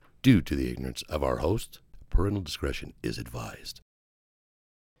Due to the ignorance of our host, parental discretion is advised.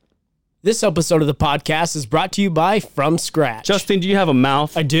 This episode of the podcast is brought to you by From Scratch. Justin, do you have a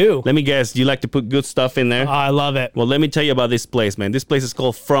mouth? I do. Let me guess. Do you like to put good stuff in there? I love it. Well, let me tell you about this place, man. This place is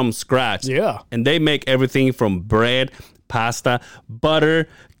called From Scratch. Yeah. And they make everything from bread, pasta, butter,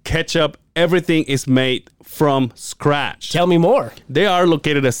 ketchup. Everything is made from scratch. Tell me more. They are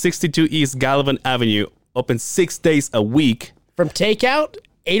located at 62 East Gallivan Avenue, open 6 days a week. From takeout,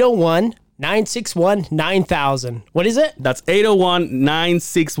 801-961-9000. What is it? That's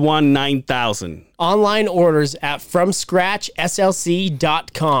 801-961-9000. Online orders at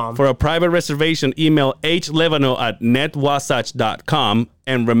FromScratchSLC.com. For a private reservation, email hlevano@netwasatch.com.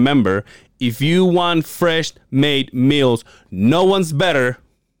 And remember, if you want fresh made meals, no one's better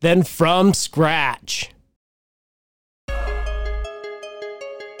Then From Scratch.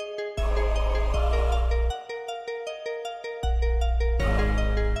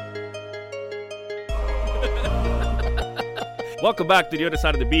 Welcome back to the other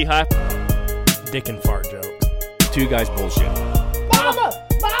side of the beehive. Dick and fart jokes. Two guys bullshit. Mama!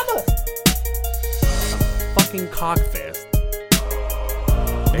 Mama! Fucking cockfest.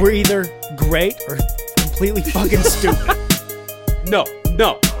 We're either great or completely fucking stupid. No.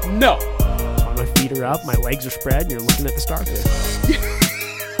 My feet are up, my legs are spread, and you're looking at the starfish.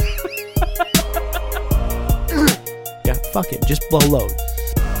 Yeah, fuck it. Just blow load.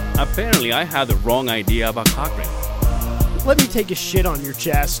 Apparently, I had the wrong idea about cock rings. Let me take a shit on your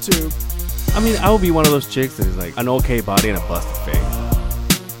chest, too. I mean, I would be one of those chicks that is like an okay body and a busted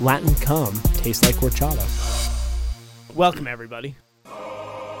face. Latin cum tastes like horchata. Welcome, everybody.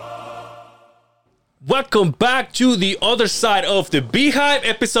 Welcome back to the other side of the beehive,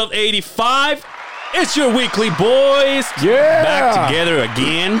 episode 85. It's your weekly boys. Yeah. Back together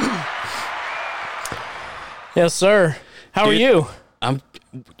again. Yes, sir. How are you?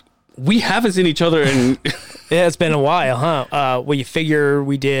 We haven't seen each other in... Yeah, it's been a while, huh? Well, you figure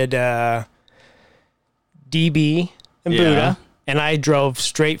we did DB and Buddha, and I drove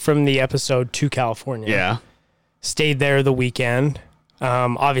straight from the episode to California. Yeah. Stayed there the weekend.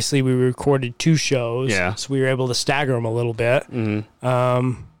 Obviously, we recorded 2 shows, so we were able to stagger them a little bit.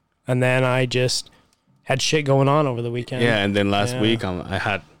 Mm-hmm. And then I just had shit going on over the weekend. Yeah, and then last week I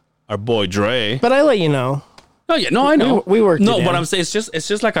had our boy Dre. But I let you know. Oh yeah, no, I know. We worked. No, what I'm saying it's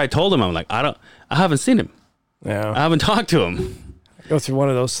just like I told him. I'm like I haven't seen him. Yeah, I haven't talked to him. Go through one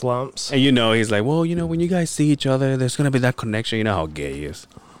of those slumps. And he's like, well, when you guys see each other, there's gonna be that connection. You know how gay he is.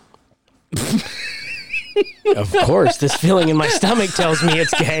 Of course, this feeling in my stomach tells me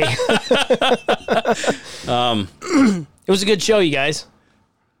it's gay. It was a good show, you guys.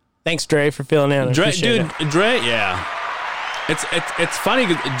 Thanks, Dre, for filling in. Dre, yeah. It's funny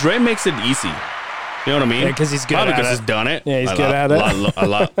because Dre makes it easy. You know what I mean? Yeah, because he's good Probably at because it. he's done it. Yeah, he's good at it. A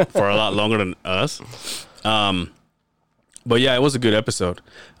lot for a lot longer than us. But yeah, it was a good episode.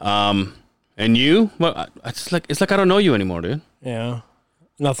 And you? Well, it's like I don't know you anymore, dude. Yeah.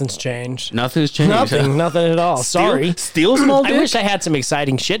 Nothing's changed. Nothing's changed. Nothing at all. Sorry. Still small dick? I wish I had some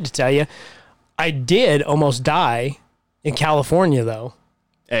exciting shit to tell you. I did almost die in California, though.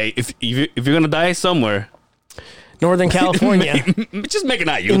 Hey, if you're gonna die somewhere, Northern California. just make it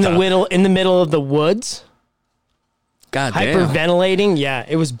not Utah. In the middle of the woods. God damn. Hyperventilating. Yeah,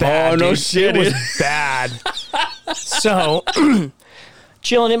 it was bad. Oh, no dude. shit. It was bad. So,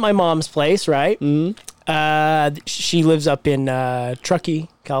 chilling at my mom's place, right? Mm-hmm. She lives up in Truckee,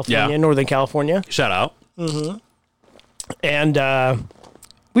 California, Northern California. Shout out. Mm-hmm. And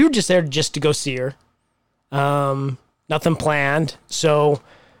we were just there just to go see her. Nothing planned. So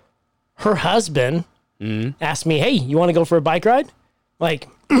her husband asked me, hey, you want to go for a bike ride? Like,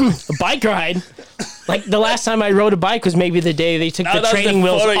 a bike ride? Like, the last time I rode a bike was maybe the day they took the training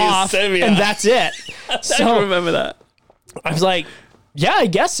wheels off, and that's it. So, I remember that. I was like, yeah, I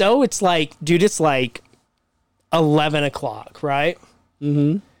guess so. It's like, dude, it's like 11 o'clock, right?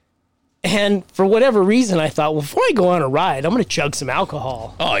 Mm-hmm. And for whatever reason, I thought, well, before I go on a ride, I'm going to chug some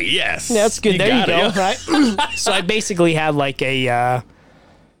alcohol. Oh, yes. Yeah, that's good. There you go, right? So I basically had like it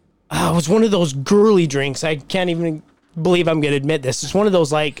was one of those girly drinks. I can't even believe I'm going to admit this. It's one of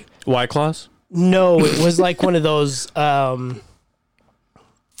those like... White Claws? No, it was like one of those hard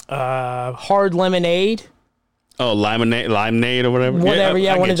lemonade. Oh, limeade or whatever? Whatever,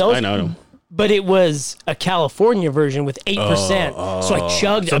 one of those. I know. But it was a California version with 8%. So I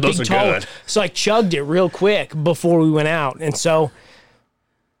chugged a big tall. So I chugged it real quick before we went out. And so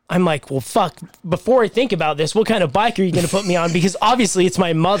I'm like, well, fuck, before I think about this, what kind of bike are you going to put me on? Because obviously it's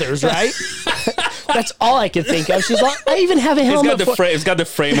my mother's, right? That's all I could think of. She's like, I even have a helmet. It's got the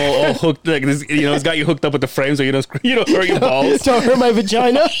frame all hooked, like this, it's got you hooked up with the frame so you don't hurt your balls. Don't hurt my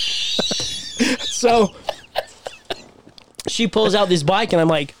vagina. So she pulls out this bike, and I'm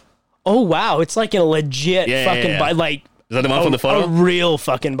like, oh wow, it's like a legit fucking bike. Like, is that the one from the photo? A real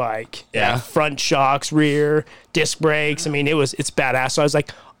fucking bike. Yeah. Front shocks, rear, disc brakes. I mean, it's badass. So I was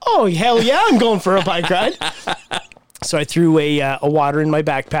like, oh, hell yeah, I'm going for a bike ride. So I threw a water in my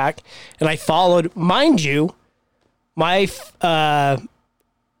backpack, and I followed. Mind you, my, I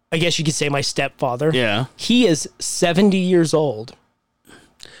guess you could say my stepfather. Yeah. He is 70 years old.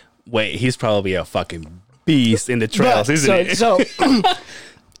 Wait, he's probably a fucking beast in the trails, isn't he? So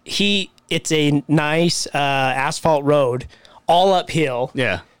it's a nice asphalt road, all uphill.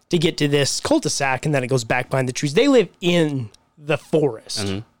 Yeah. To get to this cul-de-sac, and then it goes back behind the trees. They live in the forest.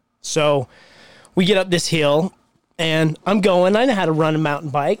 Mm-hmm. So we get up this hill, and I'm going. I know how to run a mountain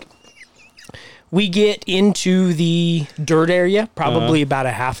bike. We get into the dirt area, probably about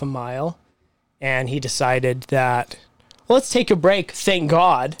a half a mile, and he decided that, well, let's take a break, thank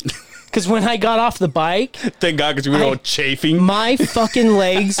God. Because when I got off the bike... Thank God, because we were all chafing. My fucking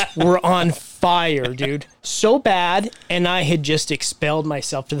legs were on fire, dude. So bad, and I had just expelled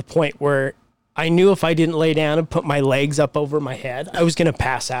myself to the point where I knew if I didn't lay down and put my legs up over my head, I was going to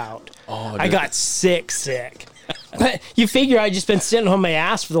pass out. Oh, I got sick. But you figure I'd just been sitting on my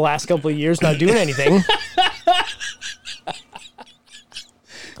ass for the last couple of years not doing anything.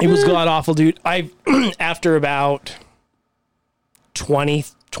 It was god-awful, dude. After about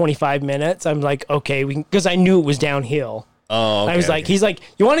 25 minutes, I'm like, okay, because I knew it was downhill. Oh, okay, I was like, he's like,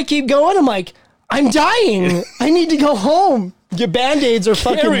 you want to keep going? I'm like, I'm dying. I need to go home. Get Band-Aids or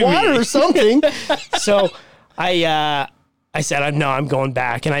fucking water or something. So I said, no, I'm going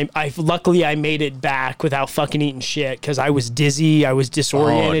back. And I luckily I made it back without fucking eating shit because I was dizzy. I was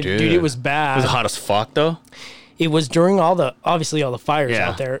disoriented. Oh, dude, it was bad. Was it hot as fuck, though? It was during all the fires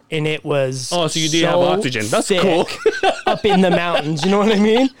out there, and it was so you did have oxygen. That's cool. Up in the mountains, you know what I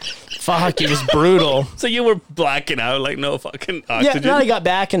mean? Fuck, it was brutal. So you were blacking out, like no fucking oxygen. Yeah, then I got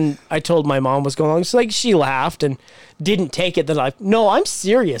back and I told my mom what's going on. So like she laughed and didn't take it. That no, I'm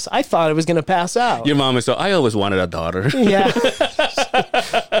serious. I thought I was gonna pass out. Your mom is so. I always wanted a daughter. Yeah.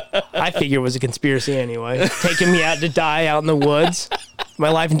 I figure it was a conspiracy anyway. Taking me out to die out in the woods. My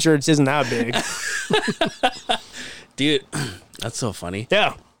life insurance isn't that big. Dude, that's so funny.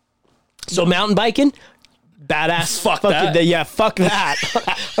 Yeah. So mountain biking, badass. Fuck that. Yeah, fuck that.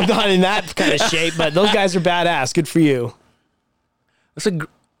 I'm not in that kind of shape, but those guys are badass. Good for you.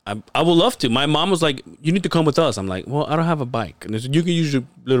 I would love to. My mom was like, you need to come with us. I'm like, well, I don't have a bike. And they said, you can use your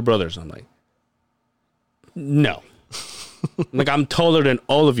little brother's. I'm like, no. Like, I'm taller than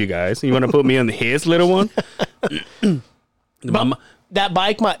all of you guys. You want to put me on his little one? That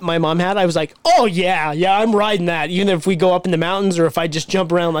bike my mom had, I was like, oh, yeah, I'm riding that. Even if we go up in the mountains or if I just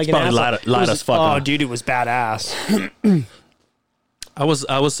jump around like an asshole. Light as fuck. Oh, dude, it was badass. I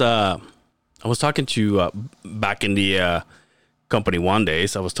was talking to, back in the company one day,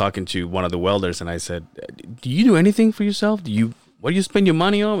 so I was talking to one of the welders, and I said, do you do anything for yourself? What do you spend your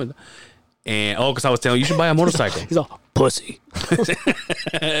money on? And because I was telling you should buy a motorcycle. He's all, pussy.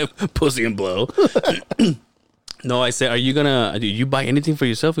 Pussy and blow. No, I said, do you buy anything for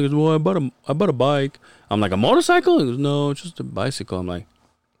yourself? He goes, well, I bought a bike. I'm like, a motorcycle? He goes, no, it's just a bicycle. I'm like,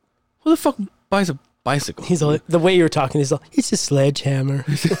 who the fuck buys a bicycle? He's like, the way you're talking, he's like, it's a sledgehammer.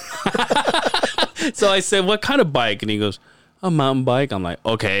 So I said, what kind of bike? And he goes, a mountain bike. I'm like,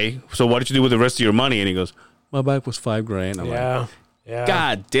 okay. So what did you do with the rest of your money? And he goes, my bike was $5,000. I'm like, yeah.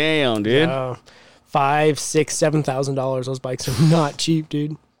 God damn, dude. $5,000, $6,000, $7,000. Those bikes are not cheap,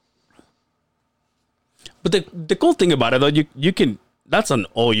 dude. But the cool thing about it, though, you can, that's an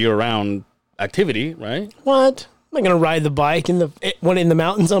all year round activity, right? What? I'm not gonna ride the bike in the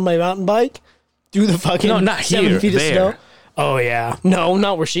mountains on my mountain bike. Do the fucking not 7 here, feet of there. snow. Oh yeah, no,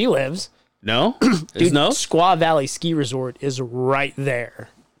 not where she lives. No, Dude, no. Squaw Valley Ski Resort is right there.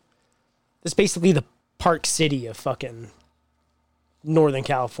 It's basically the Park City of fucking Northern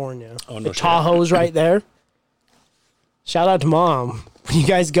California. Oh, no the Tahoe's right there. Shout out to Mom. When you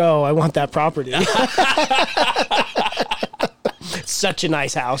guys go, I want that property. It's such a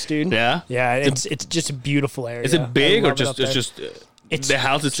nice house, dude. Yeah? Yeah, it's just a beautiful area. Is it big or just it's the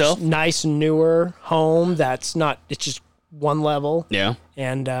house itself? Nice, newer home that's not, it's just one level. Yeah.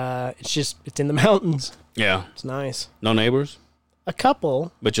 And it's in the mountains. Yeah. It's nice. No neighbors? A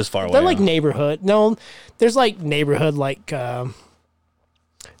couple. But just far away. They're like neighborhood. No, there's like neighborhood, like,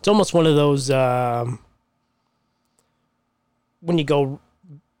 it's almost one of those, when you go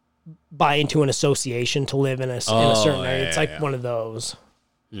buy into an association to live in a certain area. It's like one of those.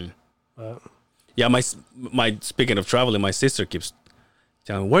 Yeah, my speaking of traveling, my sister keeps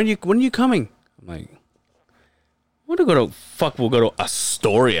telling me, when are you coming? I'm like, what do we go to? Fuck, we'll go to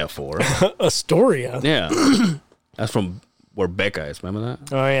Astoria for. Astoria? Yeah. That's from where Becca is. Remember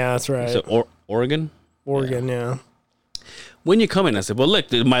that? Oh, yeah, that's right. So, Oregon? Oregon, yeah. When you coming? I said, well,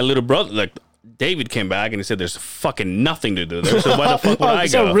 look, my little brother, like, David came back and he said, there's fucking nothing to do there. So why the fuck would I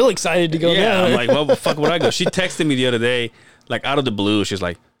go? I'm real excited to go there. I'm like, well, the fuck would I go? She texted me the other day, like, out of the blue. She's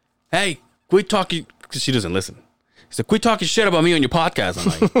like, hey, quit talking, because she doesn't listen. She said, quit talking shit about me on your podcast. I'm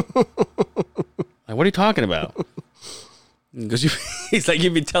like, what are you talking about? Because he's like,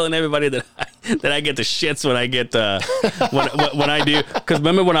 you've been telling everybody that I get the shits when I get when I do. Because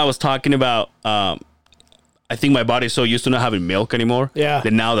remember when I was talking about, I think my body's so used to not having milk anymore. Yeah.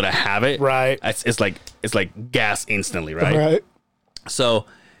 That now that I have it, right, it's like gas instantly, right? Right. So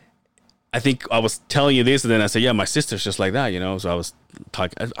I think I was telling you this, and then I said, yeah, my sister's just like that, you know. So I was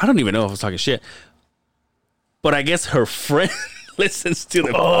talking. I don't even know if I was talking shit, but I guess her friend listens to the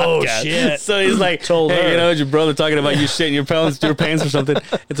podcast. Shit. So he's like, Told hey, her. you know, your brother talking about you shit in your pants or something.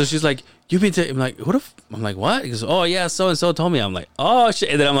 And so she's like, you've been I'm like, I'm like, what? He goes, oh yeah, so and so told me. I'm like, oh shit.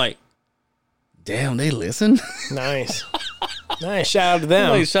 And then I'm like, damn, they listen. Nice. Nice. Shout out to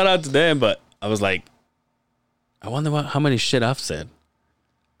them. Like, shout out to them. But I was like, I wonder how many shit I've said.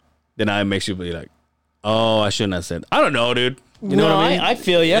 Then I makes you be like, oh, I shouldn't have said. I don't know, dude. You know what I mean? I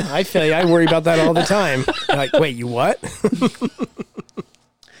feel you. I worry about that all the time. Like, wait, you what?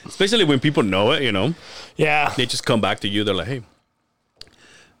 Especially when people know it, you know. Yeah. They just come back to you. They're like, hey.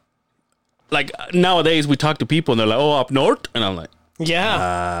 Like, nowadays, we talk to people, and they're like, oh, up north? And I'm like,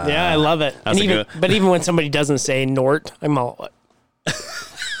 yeah. Yeah, I love it. That's and but even when somebody doesn't say Nort, I'm all, what?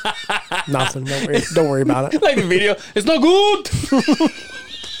 Nothing. Don't worry about it. like the video, it's not good.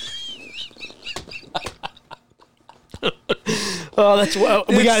 Oh, that's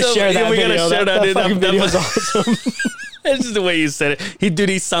we gotta share that. We video. gotta share that. That fucking video is awesome. It's just the way you said it.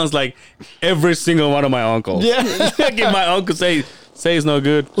 He sounds like every single one of my uncles. Yeah. Like if my uncle say it's no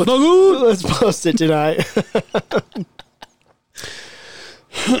good. It's not good. Let's post it tonight.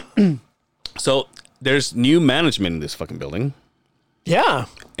 So there's new management in this fucking building. Yeah.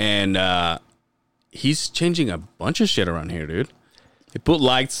 And he's changing a bunch of shit around here, dude. He put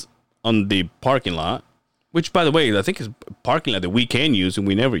lights on the parking lot, which, by the way, I think is a parking lot that we can use and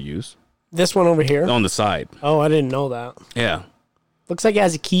we never use. This one over here? On the side. Oh, I didn't know that. Yeah. Looks like it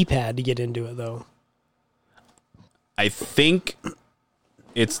has a keypad to get into it, though. I think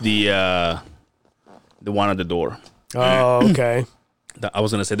it's the one at the door. Oh, okay. I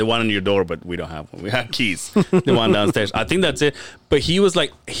was going to say the one on your door, but we don't have one. We have keys. The one downstairs. I think that's it. But he was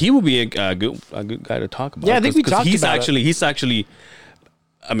like, he would be a good guy to talk about. Yeah, I think we talked about it. He's actually,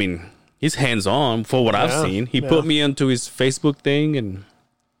 I mean, he's hands-on for what I've seen. He put me onto his Facebook thing, and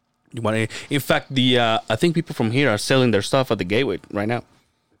in fact, I think people from here are selling their stuff at the Gateway right now.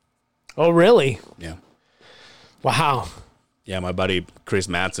 Oh, really? Yeah. Wow. Yeah, my buddy Chris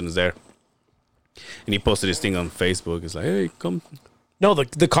Madsen is there, and he posted his thing on Facebook. It's like, hey, come. No,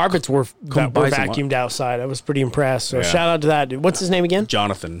 the carpets were buy some. vacuumed outside. I was pretty impressed. So shout out to that dude. What's his name again?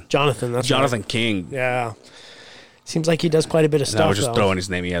 Jonathan. That's Jonathan right. King. Yeah. Seems like he does quite a bit of And stuff. I was just though. throwing his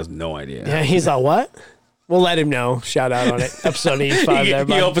name. He has no idea. Yeah, he's like, what? We'll let him know. Shout out on it. Episode 85 there, he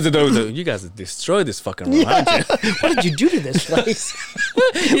bud. opens the door and goes, you guys destroyed this fucking room, haven't you? What did you do to this place?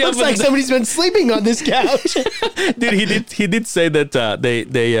 He Looks opens like the- somebody's been sleeping on this couch. Dude, he did say that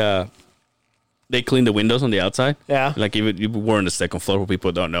they clean the windows on the outside. Yeah. Like if you were on the second floor where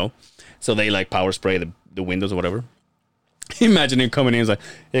people don't know. So they like power spray the windows or whatever. Imagine him coming in and like,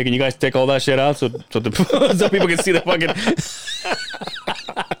 hey, can you guys take all that shit out so so people can see the fucking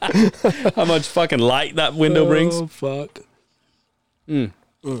how much fucking light that window brings. Oh, fuck.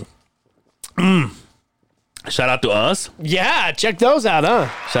 Shout out to us. Yeah, check those out, huh?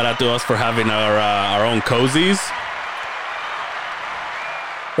 Shout out to us for having our own cozies.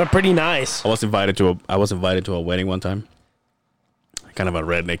 They're pretty nice. I was invited to a wedding one time. Kind of a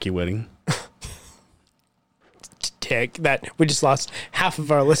rednecky wedding. Tick that we just lost half of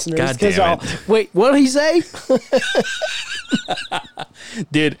our listeners. God 'cause damn it. Wait, what did he say?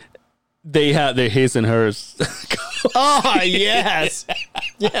 Did they have their his and hers? Oh, yes.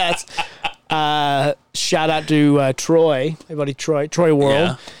 Yes. Shout out to Troy, my buddy Troy World.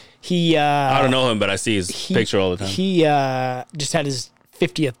 Yeah. He I don't know him, but I see his picture all the time. He just had his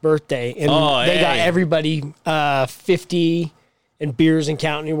 50th birthday, and they got hey. everybody 50 and beers and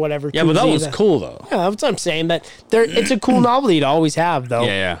counting or whatever. Yeah, but that koozie. was cool though. Yeah, that's what I'm saying. That it's a cool novelty to always have, though.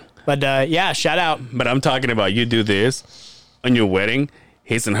 Yeah. But yeah, shout out. But I'm talking about you do this on your wedding,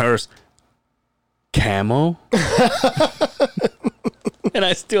 his and hers, camo. And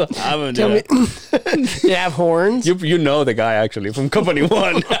I still have him. Tell me, you have horns? You know the guy actually from Company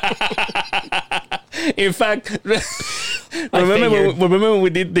One. In fact, remember when we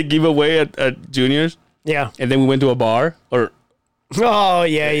did the giveaway at Juniors? Yeah. And then we went to a bar? Or Oh,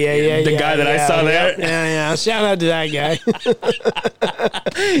 yeah. The guy that I saw there? Yeah. Shout out to that guy.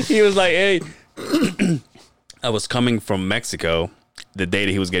 He was like, hey, I was coming from Mexico the day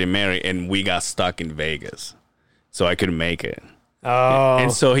that he was getting married, and we got stuck in Vegas. So I couldn't make it. Oh.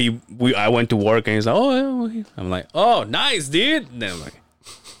 And so I went to work, and he's like, oh, yeah. I'm like, oh, nice, dude. And then I'm like,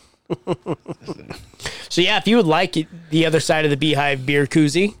 So, yeah, if you would like it, the other side of the Beehive beer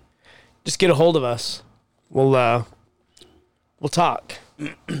koozie, just get a hold of us. We'll talk.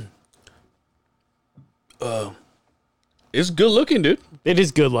 it's good looking, dude. It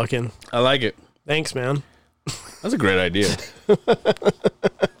is good looking. I like it. Thanks, man. That's a great idea.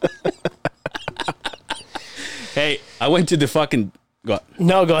 Hey, I went to the fucking...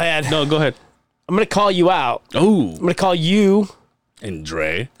 No, go ahead. No, go ahead. I'm going to call you out. Oh. I'm going to call you And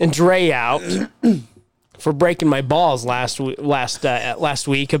Dre. and Dre out for breaking my balls last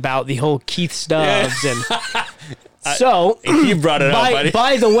week about the whole Keith Stubbs. And so, He brought it up, buddy.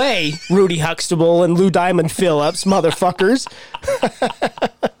 by the way, Rudy Huxtable and Lou Diamond Phillips, motherfuckers,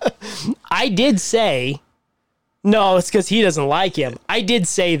 I did say, no, it's because he doesn't like him. I did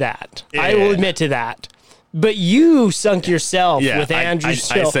say that. I will admit to that. But you sunk yourself with Andrew's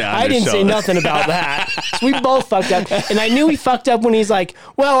show. I didn't say nothing about that. So we both fucked up. And I knew he fucked up when he's like,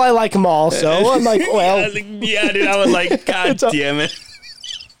 well, I like them all. So I'm like, well. Yeah, dude. I was like, God damn it.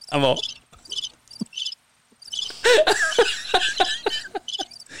 I'm all...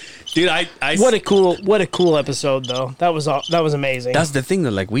 Dude, I what a cool episode though. That was amazing. That's the thing though.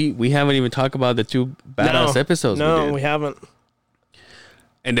 Like we haven't even talked about the two badass episodes. No, we haven't.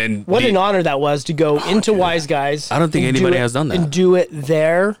 And then an honor that was to go into Wise Guys. I don't think anybody has done that. And do it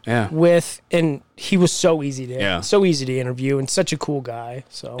there. Yeah. And he was so easy to interview and such a cool guy.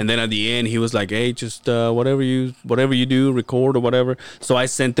 So. And then at the end he was like, hey, just whatever you do, record or whatever. So I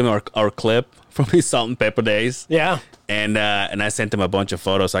sent him our clip from his Salt and Pepper days. Yeah. And I sent him a bunch of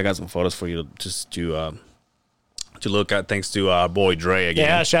photos. I got some photos for you to look at, thanks to our boy Dre again.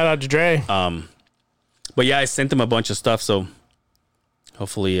 Yeah, shout out to Dre. But yeah, I sent him a bunch of stuff, so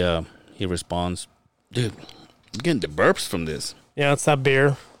hopefully he responds. Dude, I'm getting the burps from this. Yeah, it's that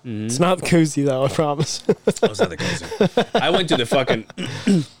beer. Mm-hmm. It's not the koozie though, I promise. Oh, it's not the koozie. I went to the fucking...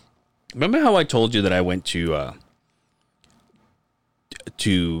 Remember how I told you that I went to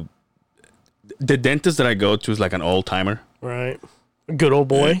the dentist that I go to is like an old timer. Right. A good old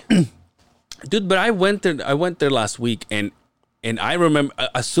boy. Dude, but I went there last week and I remember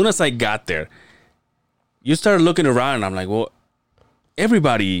as soon as I got there, you started looking around and I'm like, well,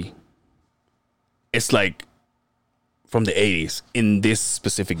 everybody is like from the 80s in this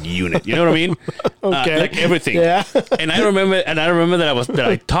specific unit. You know what I mean? Okay. Like everything. Yeah. And I remember that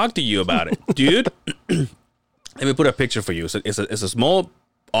I talked to you about it. Dude, let me put a picture for you. So it's a small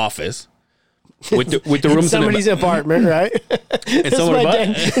office. With the rooms in somebody's apartment, right? In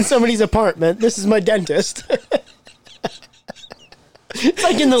somebody's apartment. This is my dentist. It's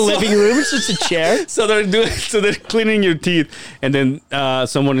like in the living room. It's just a chair. So they're cleaning your teeth, and then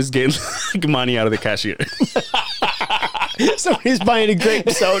someone is getting like money out of the cashier. Somebody's buying a grape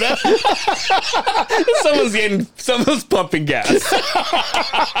soda. Someone's pumping gas.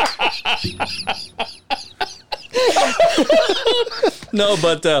 No,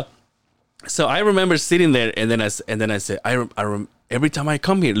 but. So I remember sitting there, and then I said, every time I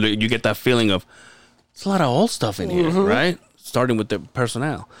come here, you get that feeling of it's a lot of old stuff in here, right? Starting with the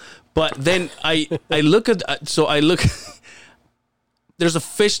personnel, but then I look. There's a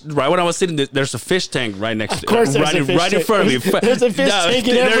fish right when I was sitting there. There's a fish tank right next to right in front of me. There's a fish tank.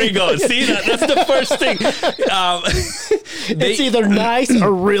 There you go. See that's the first thing. It's either nice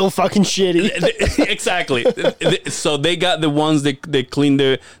or real fucking shitty. Exactly. So they got the ones they clean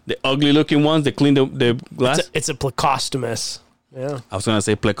the ugly looking ones. They clean the glass. It's a plecostomus. Yeah. I was gonna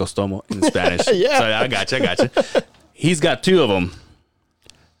say plecostomo in Spanish. Yeah. So I got you. He's got two of them.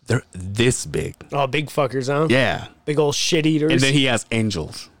 They're this big. Oh, big fuckers, huh? Yeah. Big old shit eaters. And then he has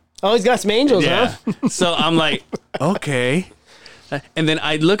angels. Oh, he's got some angels, Yeah. huh? So I'm like, okay. And then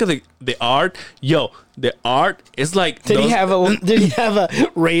I look at the art. Yo, the art is like. Did he have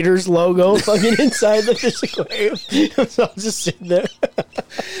a Raiders logo fucking inside the fish aquarium? So I was just sitting there.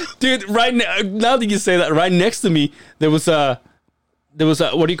 Dude, right now that you say that, right next to me there was a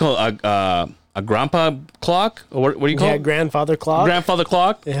what do you call it? A grandpa clock, or what do you call it? Grandfather clock. Grandfather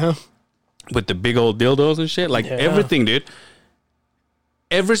clock. Yeah. With the big old dildos and shit, like everything, dude.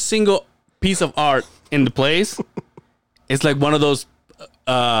 Every single piece of art in the place is like one of those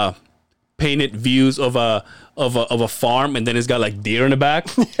painted views of a farm, and then it's got like deer in the back,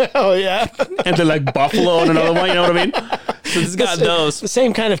 Oh yeah. and then like buffalo on another one. You know what I mean? So it's got those. The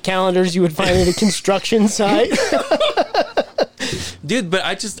same kind of calendars you would find at a construction site. Dude, but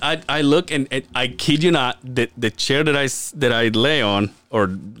I look and I kid you not, the chair that I lay on,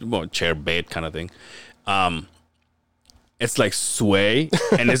 or chair bed kind of thing, it's like sway,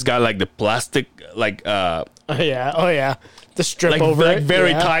 and it's got like the plastic like Oh yeah. The strip like over it.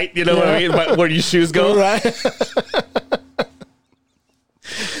 very Yeah. tight, you know what I mean? But where your shoes go. Right.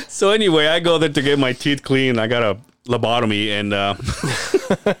 So anyway, I go there to get my teeth clean. I got a lobotomy and A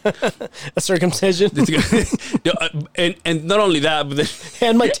circumcision. and not only that, but then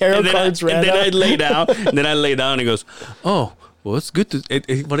And my tarot and then cards I, read. and then I out. lay down. And then I lay down and he goes, "Oh, well, it's good to."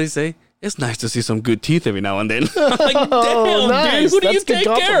 What did he say? It's nice to see some good teeth every now and then. I'm like, damn, Oh, nice. dude, who do you That's a good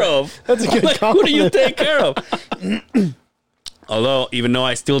take care compliment. of? That's a good Like, who do you compliment. take care of? Although, even though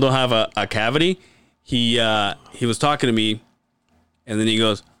I still don't have a cavity, he was talking to me, and then he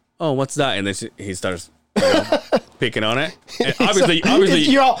goes, "Oh, what's that?" And then he starts picking on it. And obviously,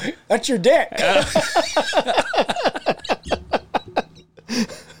 that's your dick.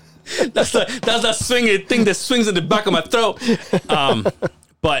 that's that swinging thing that swings in the back of my throat.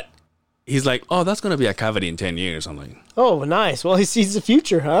 But he's like, "Oh, that's gonna be a cavity in 10 years." I'm like, Oh, nice. Well, he sees the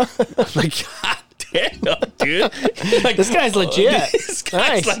future, huh? God damn, dude! Like, This guy's legit. This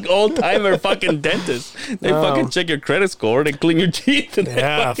guy's Nice. like old timer fucking dentist. They fucking check your credit score, they clean your teeth, and they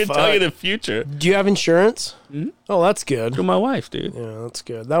Yeah, fucking tell fuck. you the future. Do you have insurance? Oh, that's good. To my wife, dude. Yeah, that's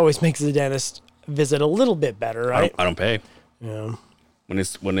good. That always makes the dentist visit a little bit better, right? I don't pay Yeah, when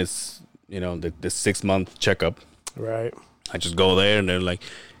it's the 6-month checkup. right. I just go there and they're like,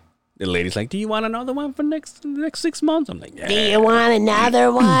 the lady's like, "Do you want another one for the next 6 months?" I'm like, "Yeah." Do you want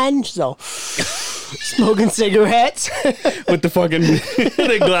another one? So, smoking cigarettes. With the fucking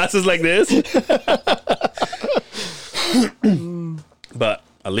the glasses like this. But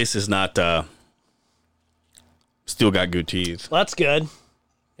at least it's not. Still got good teeth. That's good.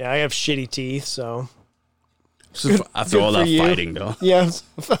 Yeah, I have shitty teeth, so After all for that you. fighting, though. yeah.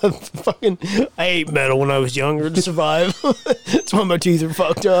 Fucking, I ate metal when I was younger to survive. That's why my teeth are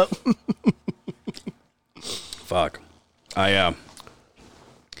fucked up. Fuck. I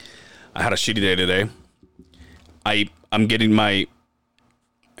had a shitty day today. I'm getting my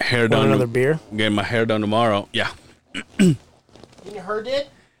hair Want done. another beer? I'm getting my hair done tomorrow. Yeah. You heard it?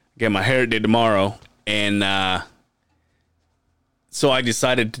 Get my hair did tomorrow, and so I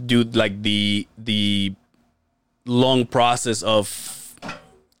decided to do like the long process of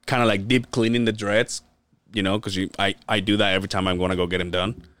kind of like deep cleaning the dreads, because I do that every time I'm going to go get them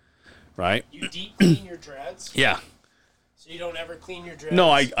done, right? You deep clean your dreads, Yeah. so you don't ever clean your dreads. No,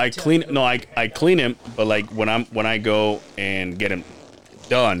 I clean. No, I clean them, but like when I go and get them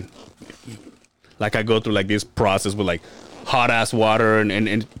done, like I go through like this process with like hot ass water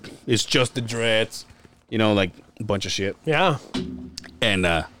and it's just the dreads, like a bunch of shit. Yeah. And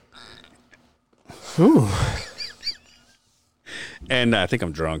and I think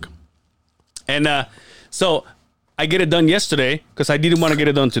I'm drunk. And so I get it done yesterday because I didn't want to get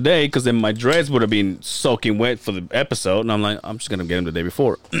it done today because then my dreads would have been soaking wet for the episode. And I'm like, I'm just gonna get them the day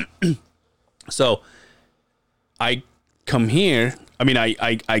before. So I come here. I mean, I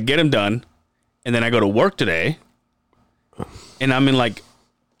get them done, and then I go to work today, and I'm in like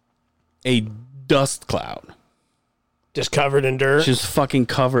a dust cloud. Just covered in dirt. Just fucking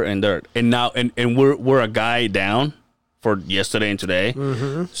covered in dirt. And now and we're a guy down for yesterday and today.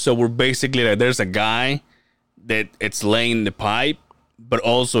 Mm-hmm. So we're basically like, there's a guy that it's laying the pipe, but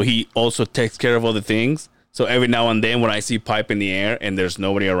also he also takes care of other things. So every now and then when I see pipe in the air and there's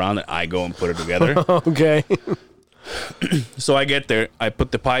nobody around it, I go and put it together. Okay. So I get there, I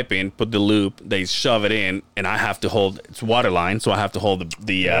put the pipe in, put the loop, they shove it in, and I have to hold, it's water line, so I have to hold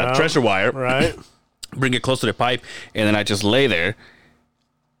the treasure wire. Right. Bring it close to the pipe, and then I just lay there.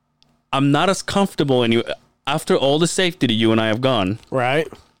 I'm not as comfortable after all the safety that you and I have gone. Right.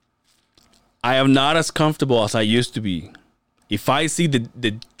 I am not as comfortable as I used to be. If I see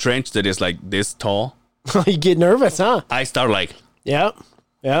the trench that is like this tall, You get nervous, huh? I start like, Yep.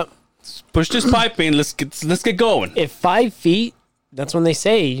 Yep. push this pipe in. Let's get going. At 5 feet, that's when they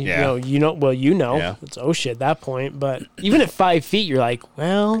say, Yeah. Yeah. it's oh shit at that point. But even at 5 feet, you're like,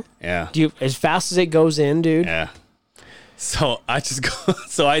 well, Yeah. as fast as it goes in, dude. Yeah. So I just go.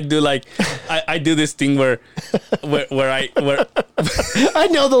 So I do like I do this thing where I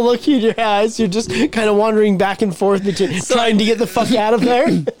know the look in your eyes. You're just kind of wandering back and forth between trying to get the fuck out of there.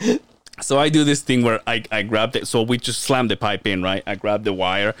 So I do this thing where I grab it. So we just slam the pipe in, right? I grab the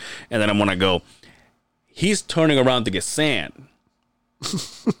wire, and then I'm gonna go. He's turning around to get sand.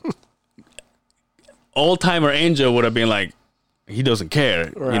 Old timer Angel would have been like, he doesn't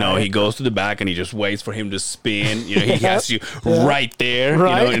care. Right. You know, he goes to the back and he just waits for him to spin. You know, he has you right there,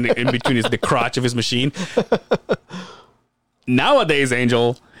 Right. you know, in between the crotch of his machine. Nowadays,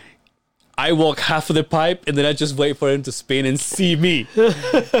 Angel, I walk half of the pipe and then I just wait for him to spin and see me.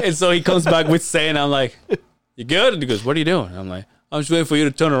 And so he comes back with sand. I'm like, you good? And he goes, what are you doing? I'm like, I'm just waiting for you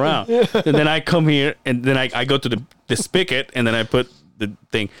to turn around. And then I come here and then I go to the spigot and then I put the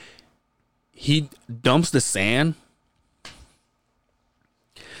thing. He dumps the sand.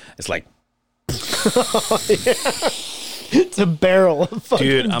 It's like, It's a barrel of fucking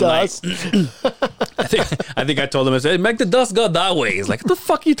dude, I'm dust. like, I think I told him, I said, make the dust go that way. He's like, what the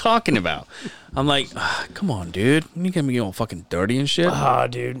fuck are you talking about? I'm like, come on, dude. You get me all fucking dirty and shit. Oh,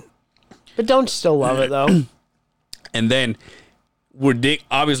 dude. But don't you still love it, though? And then we're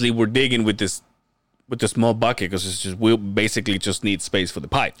digging with this small bucket because it's just we basically just need space for the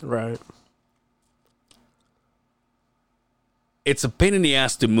pipe. Right. It's a pain in the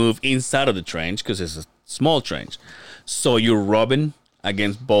ass to move inside of the trench because it's a small trench. So you're rubbing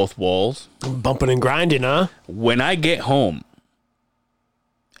against both walls. Bumping and grinding, huh? When I get home,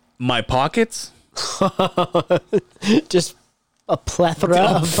 my pockets, Just a plethora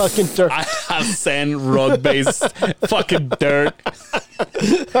of fucking dirt. I have sand, rock-based fucking dirt.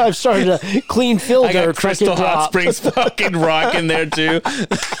 I've started to clean fill I got dirt. Crystal fucking Hot drop. Springs fucking rock in there too.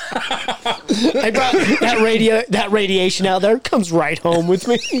 I brought that radiation out there comes right home with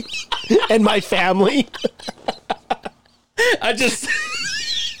me and my family. I just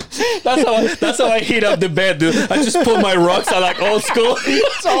that's how I heat up the bed, dude. I just put my rocks out like old school.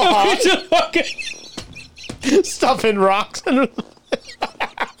 It's all hot. Just fucking Stuffing rocks. I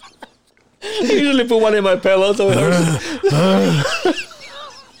usually put one in my pillow so it hurts.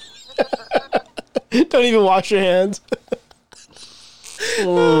 Don't even wash your hands.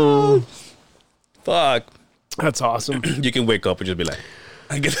 Fuck. That's awesome. You can wake up and just be like,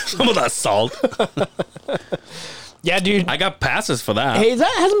 I get some of that salt. Yeah, dude. I got passes for that. Hey,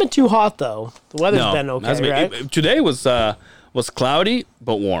 that hasn't been too hot though. The weather's been okay, hasn't been- right? Today was cloudy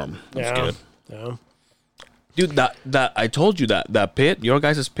but warm. That's Yeah. good. Yeah. Dude, that I told you that pit, your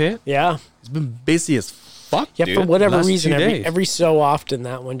guys' pit, Yeah. it's been busy as fuck, Yeah, dude. for whatever Last reason, 2 days. every so often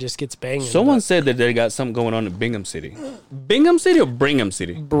that one just gets banging. Someone said that they got something going on in Bingham City. Bingham City or Brigham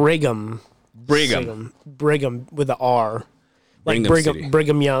City? Brigham with a R. Like Brigham City.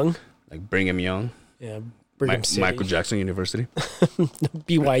 Brigham Young. Like Brigham Young, Yeah, Brigham City. Michael Jackson University.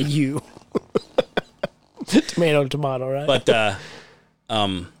 BYU. Tomato, right?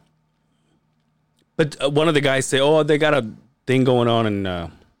 But one of the guys say, oh, they got a thing going on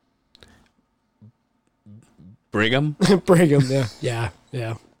in Brigham. Brigham, yeah.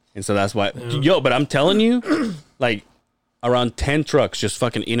 And so that's why, but I'm telling you, like around 10 trucks just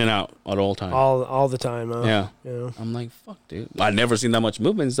fucking in and out at all times. All the time. Huh? Yeah. Yeah. I'm like, fuck, dude. I've never seen that much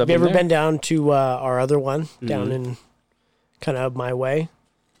movement and stuff. Have you in ever there. been down to our other one down in kind of my way?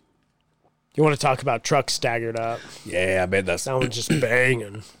 You want to talk about trucks staggered up? Yeah, I bet that's That one's just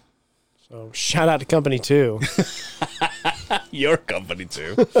banging. So shout out to Company 2. your company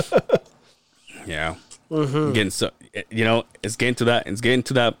too. Yeah. Getting so, it's getting to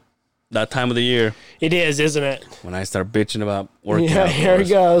that time of the year It is, isn't it? when I start bitching about working. Yeah, here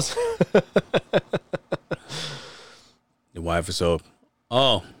it outdoors. goes. The wife is so,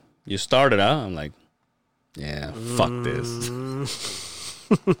 oh, you started out? I'm like, yeah, fuck this.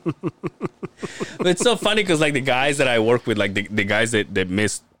 But it's so funny because like the guys that I work with, like the guys that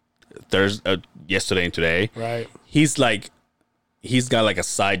missed yesterday and today, Right. he's got like a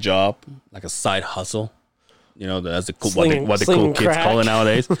side job, like a side hustle. You know, that's the cool, what the cool slinging kids crack. call it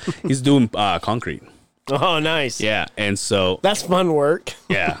nowadays. He's doing concrete. Oh, nice. Yeah, and so That's fun work.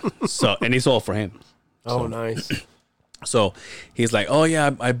 yeah, so and it's all for him. Oh, nice. So he's like, oh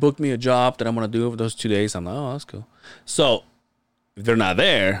yeah, I booked me a job that I'm gonna do over those 2 days. I'm like, oh, that's cool. So if they're not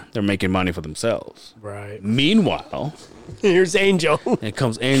there, they're making money for themselves. Right. Meanwhile, Here's Angel. here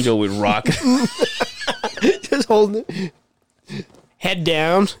comes Angel with rock. Just holding it. Head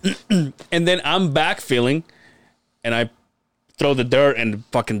down. And then I'm backfilling, and I throw the dirt, and the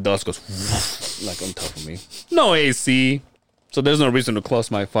fucking dust goes like on top of me. No AC, so there's no reason to close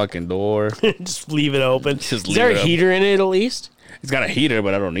my fucking door. Just leave it open. Just Is leave there it a up. heater in it at least? It's got a heater,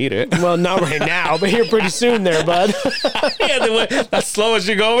 but I don't need it. Well, not right now, but here pretty soon there, bud. Yeah, the way, that's slow as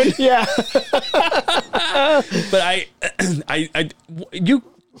you're going. Yeah. But are you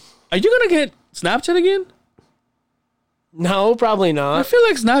gonna get Snapchat again? No, probably I not. feel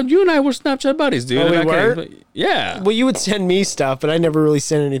like you and I were Snapchat buddies, dude. Oh, we were? Yeah. Well, you would send me stuff, but I never really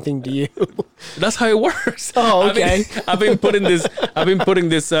sent anything to you. That's how it works. Oh, okay. I've been putting this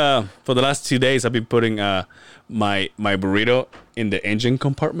for the last 2 days. I've been putting my burrito in the engine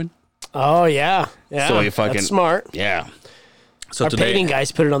compartment. Oh, yeah. Yeah. So if I that's can, smart. Yeah. So Our today, paving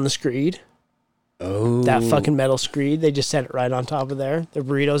guys put it on the screed. oh, That fucking metal screed. They just set it right on top of there. The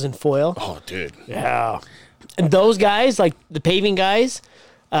burritos in foil. oh, dude. Yeah. And those guys, like the paving guys,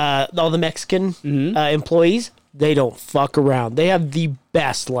 all the Mexican employees, they don't fuck around. They have the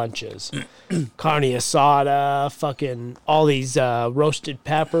best lunches. Carne asada, fucking all these roasted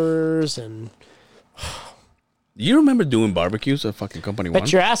peppers, and You remember doing barbecues at fucking Company One?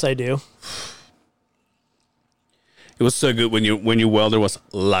 bet your ass I do. It was so good when your welder was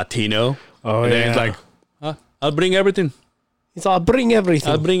Latino. Oh, and then he's like, I'll bring everything. He's all, bring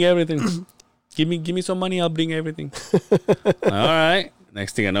everything. I'll bring everything. Give me some money. I'll bring everything. All right.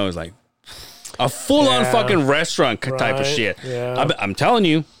 Next thing I know is like a full-on Yeah. fucking restaurant type of Right. shit. Yeah. I'm telling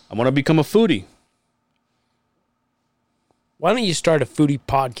you, I want to become a foodie. Why don't you start a foodie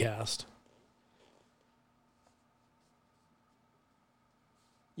podcast?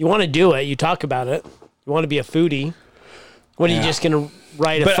 You want to do it. You talk about it. You want to be a foodie. What are you just going to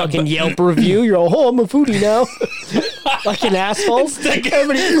write a fucking Yelp review? You're all, I'm a foodie now. Like an asshole. Take a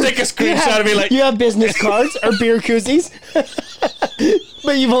screenshot of me like, You have business cards or beer koozies,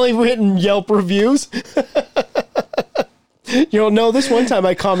 but you've only written Yelp reviews. You don't know, this one time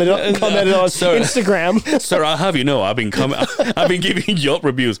I commented on Instagram. sir, I'll have you know, I've been giving Yelp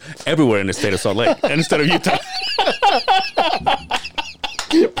reviews everywhere in the state of Salt Lake instead of Utah.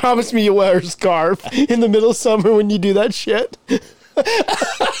 Promise me you'll wear a scarf in the middle of summer when you do that shit.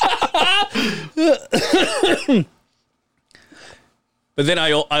 But then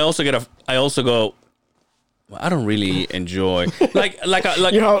I also go. Well, I don't really enjoy like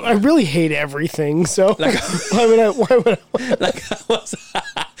You know, I really hate everything. So why would I?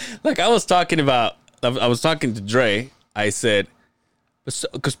 I was talking to Dre. I said,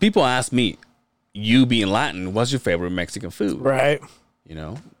 because people ask me, you being Latin, what's your favorite Mexican food? Right. You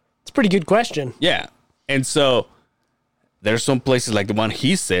know, It's a pretty good question. yeah. And so there's some places like the one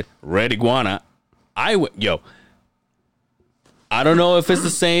he said, Red Iguana. I don't know if it's the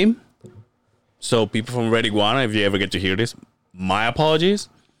same. So people from Red Iguana, if you ever get to hear this, my apologies.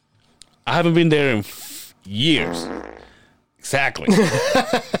 I haven't been there in years. Exactly.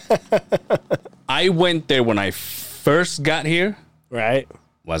 I went there when I first got here. Right.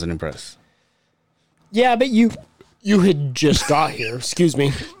 Wasn't impressed. Yeah, but you had just got here. Excuse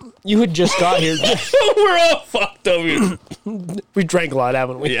me. You had just got here. We're all fucked up here. We drank a lot,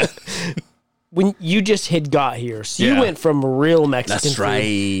 haven't we? Yeah. When you just had got here, so you Yeah. went from real Mexican That's food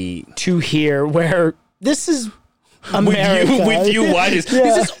right. to here, where this is America. With you, why this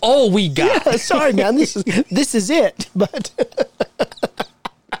is all we got. Yeah, sorry, man. This is it. But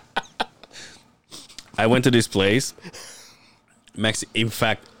I went to this place. In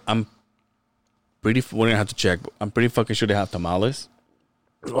fact, we're gonna have to check. But I'm pretty fucking sure they have tamales.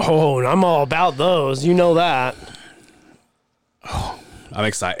 oh, and I'm all about those. You know that. I'm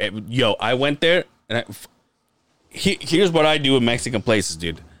excited. Yo, I went there, and here's what I do in Mexican places,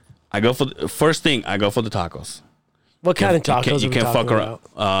 dude. I go for the first thing. I go for the tacos. What kind of tacos? You are we can't fuck talking around.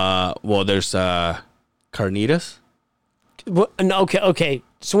 about? Well, there's carnitas. Okay.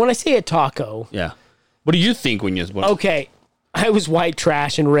 So when I say a taco, Yeah. What do you think when you? okay, I was white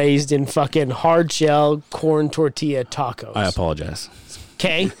trash and raised in fucking hard shell corn tortilla tacos. I apologize.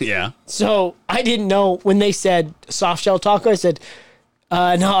 Okay. Yeah. So I didn't know when they said soft shell taco. I said,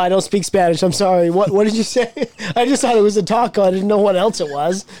 "No, I don't speak Spanish. I'm sorry. What did you say?" I just thought it was a taco. I didn't know what else it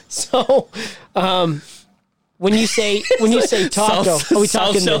was. So, when you say taco, are we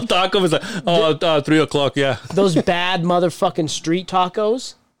talking South taco is like 3 o'clock? Yeah. those bad motherfucking street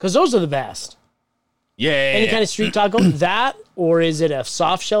tacos? Because those are the best. Yeah. Any kind of street taco, that, or is it a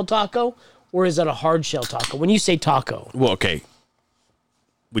soft shell taco, or is it a hard shell taco? When you say taco, Well, okay.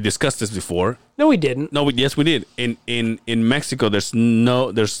 We discussed this before. no, we didn't. No, yes, we did. In Mexico, there's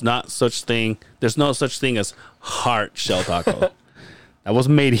no such thing as hard shell taco. That was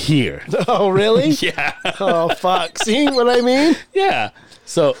made here. Oh, really? Yeah. Oh, fuck. See what I mean? Yeah.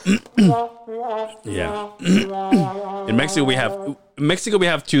 So, yeah. In Mexico, we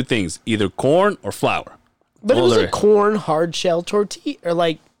have two things: either corn or flour. But it was Older. a corn hard shell tortilla, or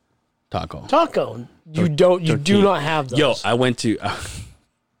like Taco. taco. You do not have those. Yo, I went to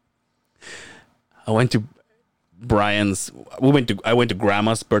Brian's. I went to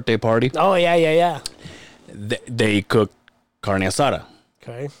Grandma's birthday party. Oh, yeah. They cooked carne asada.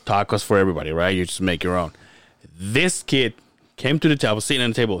 Okay. Tacos for everybody, right? You just make your own. This kid came to the table. I was sitting on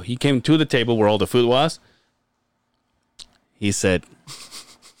the table. He came to the table where all the food was. He said,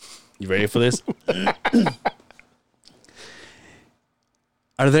 "You ready for this?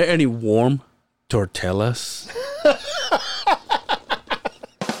 Are there any warm tortillas?"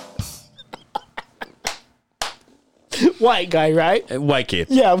 White guy, right? White kid.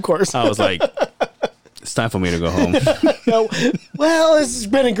 Yeah, of course. I was like, it's time for me to go home. No, well, this has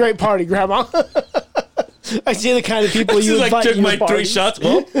been a great party, Grandma. I see the kind of people you Just invite took to your my 3 parties. shots.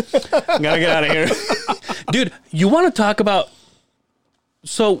 Well, gotta get out of here. Dude, you want to talk about...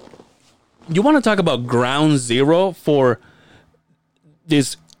 So, you want to talk about ground zero for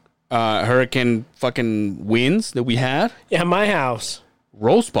this hurricane fucking winds that we had? Yeah, my house.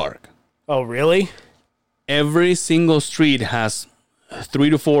 Rose Park. Oh, really? Every single street has 3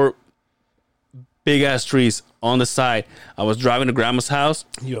 to 4 big ass trees on the side. I was driving to Grandma's house.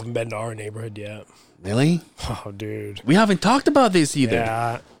 You haven't been to our neighborhood yet. Really? Oh, dude. We haven't talked about this either.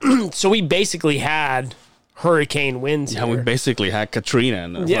 Yeah. So we basically had hurricane winds Yeah, here. we basically had Katrina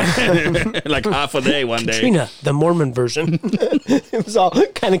and Yeah. like half a day one day. Katrina, the Mormon version. It was all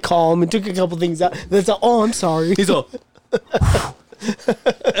kind of calm and took a couple things out. That's all. Oh, I'm sorry. He's all, Got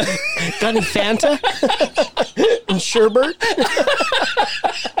any Fanta? And sherbet?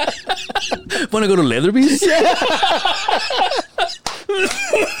 want to go to Leatherby's?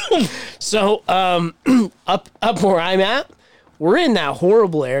 So, up where I'm at, we're in that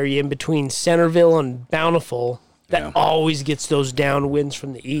horrible area in between Centerville and Bountiful that Yeah. always gets those downwinds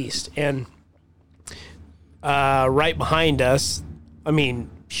from the east. And right behind us, I mean,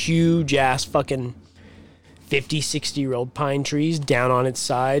 huge ass fucking 50, 60-year-old pine trees down on its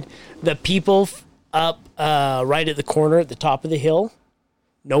side. The people up right at the corner at the top of the hill,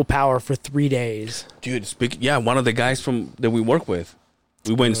 no power for 3 days. Dude, one of the guys that we work with.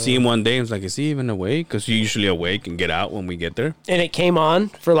 We went and see him one day and was like, is he even awake? Because he's usually awake and get out when we get there. And it came on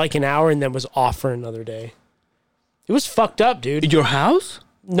for like an hour and then was off for another day. It was fucked up, dude. Your house?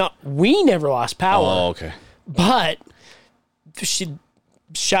 No, we never lost power. Oh, okay. But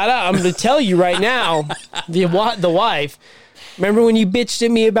shout out, I'm going to tell you right now, the wife, remember when you bitched at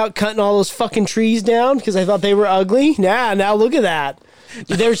me about cutting all those fucking trees down because I thought they were ugly? Nah, now look at that.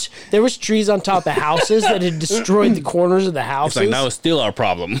 Dude, there was trees on top of houses that had destroyed the corners of the houses. It's like, now it's still our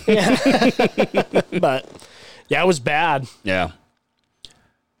problem. But yeah, it was bad. Yeah.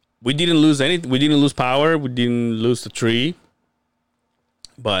 We didn't lose anything. We didn't lose power. We didn't lose the tree.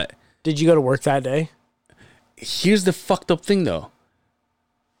 But Did you go to work that day? here's the fucked up thing, though.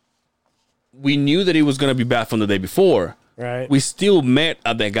 We knew that it was going to be bad from the day before. Right. We still met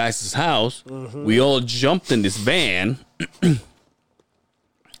at that guy's house. Mm-hmm. We all jumped in this van.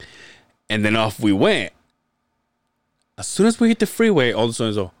 And then off we went. As soon as we hit the freeway, all of a sudden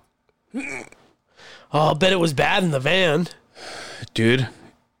it's all, Oh, I bet it was bad in the van. dude.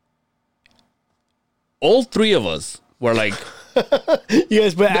 All 3 of us were like, You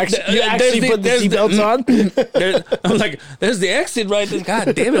guys actually put the seatbelts on? I'm like, there's the exit right there.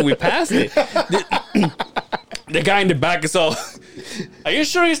 God damn it, we passed it. The guy in the back is all, are you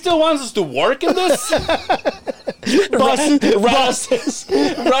sure he still wants us to work in this? Bosses.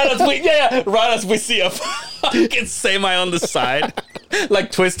 Right as we see a fucking semi on the side, like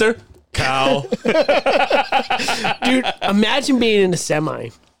Twister, cow. Dude, imagine being in a semi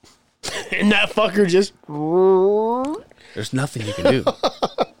and that fucker just There's nothing you can do.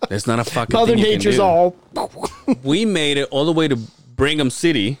 There's not a fucking Mother thing you can Nature's do. all We made it all the way to Brigham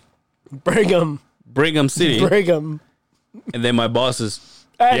City, Brigham. and then my boss is,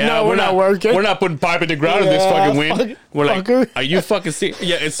 No, we're not working. We're not putting pipe in the ground in this Yeah, fucking wind. We're like, fucker. are you fucking serious?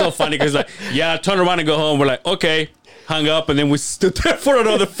 Yeah, it's so funny because like, yeah, turn around and go home. We're like, okay, hung up, and then we stood there for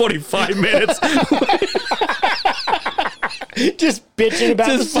another 45 minutes, Just bitching about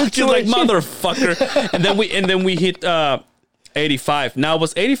just the fucking like situation. motherfucker. And then we hit 85. Now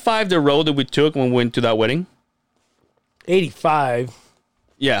was 85 the road that we took when we went to that wedding? 85,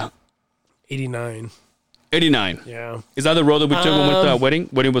 Yeah, 89. 89. Yeah. Is that the road that we took when we went to that wedding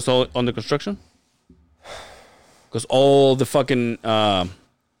when it was all under construction? Because all the fucking I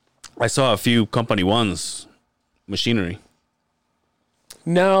saw a few company ones machinery.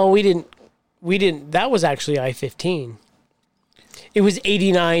 No, we didn't. That was actually I-15. It was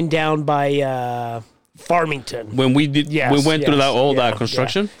 89 down by Farmington. When we did, Yes, we went through that all yeah, that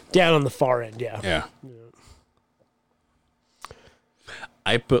construction. yeah. Down on the far end, yeah. Yeah.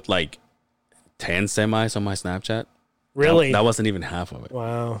 I put like 10 semis on my Snapchat. Really? That wasn't even half of it.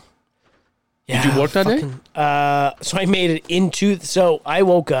 Wow. Did you work that day? So I made it into. So I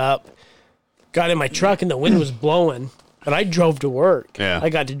woke up, got in my truck, and the wind was blowing. But I drove to work. Yeah. I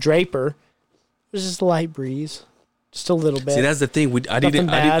got to Draper. It was just a light breeze. just a little bit. See, that's the thing. I Nothing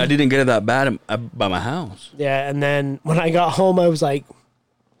bad. didn't get it that bad by my house. Yeah, and then when I got home, I was like,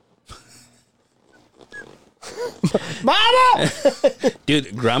 Mama!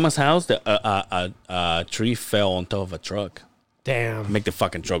 Dude, grandma's house, a tree fell on top of a truck. Damn. Make the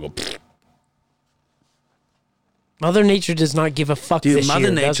fucking truck go. Mother Nature does not give a fuck Dude, this Mother year,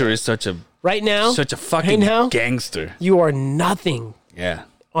 does Nature it? is such a fucking Right now? gangster. You are nothing Yeah.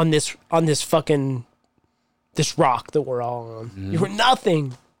 on this fucking this rock that we're all on. You are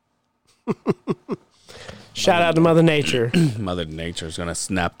nothing. Shout out to Mother Nature. Mother Nature is gonna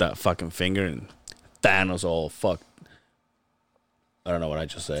snap that fucking finger and Thanos all fucked. I don't know what I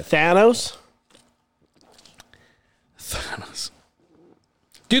just said. Thanos? Thanos.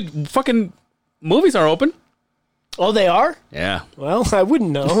 Dude, fucking movies are open. Oh, they are? Yeah. Well, I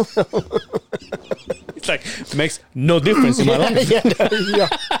wouldn't know. It's like, makes no difference in my life. Yeah.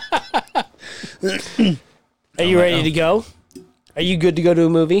 Are you ready to go? Are you good to go to a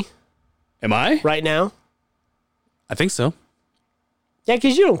movie Am I? right now? I think so. Yeah,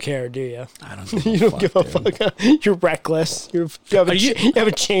 because you don't care, do you? I don't give You don't give a fuck. You're reckless. You have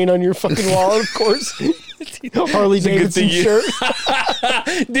a chain on your fucking wallet, of course. Harley Davidson thing shirt.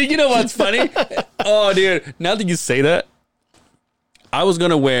 Dude, you know what's funny? Oh, dude, now that you say that, I was going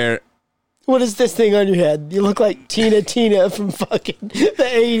to wear... What is this thing on your head? You look like Tina from fucking the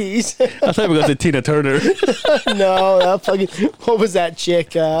 80s. I thought we were going to say Tina Turner. No, that fucking... What was that chick?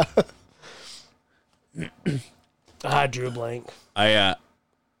 Drew blank. I've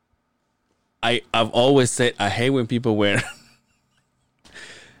always said I hate when people wear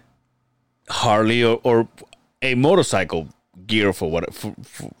Harley or a motorcycle gear for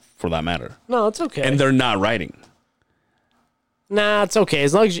that matter, No, it's okay. and they're not riding. Nah, it's okay.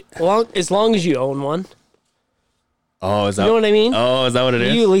 As long as you own one. Oh, is that? You know what I mean? Oh, is that what it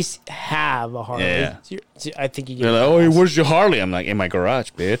is? You at least have a Harley. Yeah. I think you get They're like, oh, where's your Harley? I'm like, in my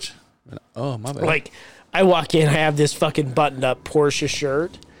garage, bitch. Oh, my bad. like, I walk in, I have this fucking buttoned up Porsche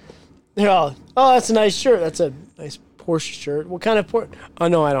shirt. They're all, oh, that's a nice shirt. That's a nice Porsche shirt. What kind of Porsche? Oh,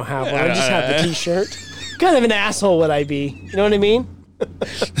 no, I don't have one. I just have the t-shirt. What kind of an asshole would I be? You know what I mean?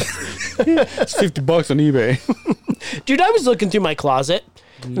 It's $50 on eBay. Dude, I was looking through my closet,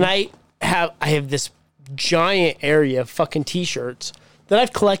 and I have this giant area of fucking t-shirts that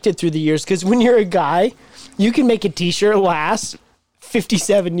I've collected through the years, because when you're a guy, you can make a t-shirt last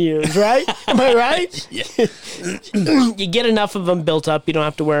 57 years, right? Am I right? Yeah. You get enough of them built up, you don't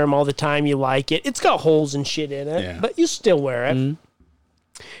have to wear them all the time, you like it. It's got holes and shit in it, but you still wear it. And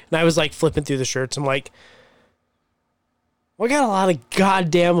I was like flipping through the shirts, I'm like, well, I got a lot of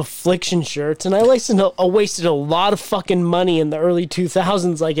goddamn Affliction shirts, and I wasted a lot of fucking money in the early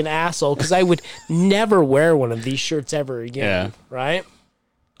 2000s like an asshole, because I would never wear one of these shirts ever again. Yeah. Right?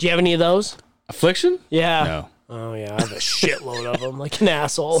 Do you have any of those? Affliction? Yeah. No. Oh, yeah. I have a shitload of them like an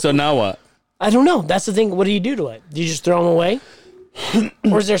asshole. So now what? I don't know. That's the thing. What do you do to it? Do you just throw them away?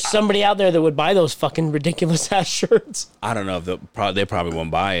 Or is there somebody out there that would buy those fucking ridiculous ass shirts? I don't know if they probably won't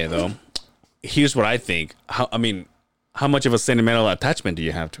buy it, though. Here's what I think. How much of a sentimental attachment do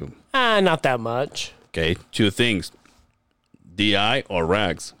you have to them? Not that much. Okay, two things. DI or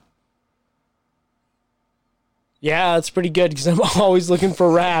rags? Yeah, that's pretty good, because I'm always looking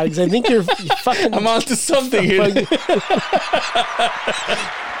for rags. I think you're fucking... I'm on to something here.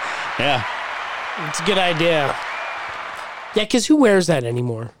 Yeah. It's a good idea. Yeah, because who wears that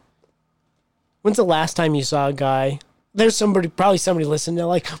anymore? When's the last time you saw a guy... There's probably somebody listening. They're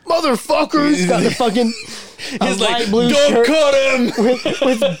like, motherfucker, he's got the fucking He's light like, blue don't shirt cut him.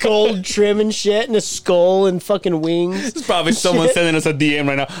 with gold trim and shit, and a skull and fucking wings. There's probably someone sending us a DM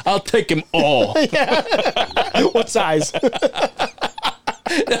right now. I'll take them all. What size?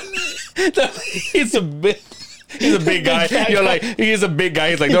 He's a big guy. You're like, he's a big guy.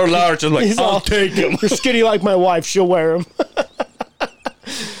 He's like, they're large. I'm like, I'll take him. You're skinny like my wife. She'll wear them.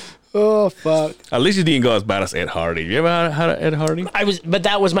 Oh, fuck. At least you didn't go as bad as Ed Hardy. You ever had Ed Hardy? But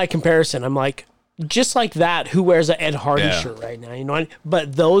that was my comparison. I'm like, just like that, who wears an Ed Hardy shirt right now? You know,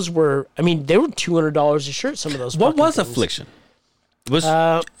 but those were, I mean, they were $200 a shirt. Some of those. What was things. Affliction? Was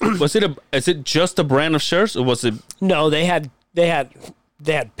it is it just a brand of shirts, or was it? No, they had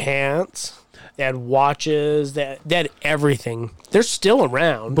pants, they had watches, they had everything. They're still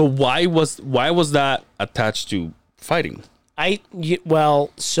around. But why was that attached to fighting?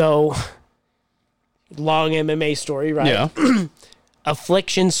 So long MMA story, right? Yeah.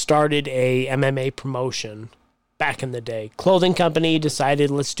 Affliction started a MMA promotion back in the day. Clothing company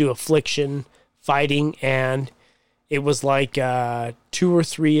decided, let's do Affliction fighting, and it was like 2 or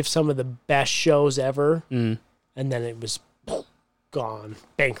 3 of some of the best shows ever, and then it was gone,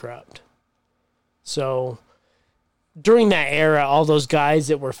 bankrupt. So during that era, all those guys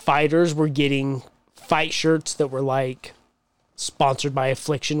that were fighters were getting fight shirts that were like sponsored by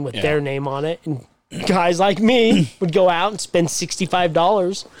Affliction with their name on it, and guys like me would go out and spend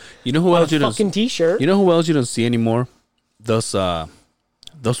 $65. You know who on else a you don't? fucking t-shirt. You know who else you don't see anymore? Those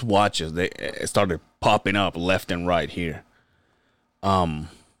watches, they started popping up left and right here.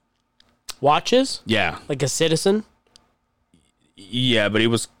 Watches, Yeah, like a Citizen. yeah, but it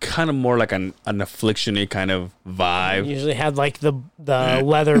was kind of more like an Affliction-y kind of vibe. Usually had like the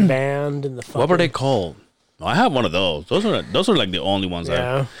leather band and the fucking, What were they called? I have one of those. Those are like the only ones I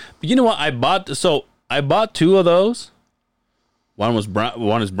Yeah. have. But you know what? I bought two of those. One was brown.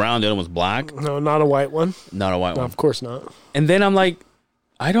 One is brown. The other one was black. No, not a white one. Not a white No, one. of course not. And then I'm like,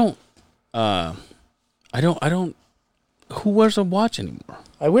 I don't. Who wears a watch anymore?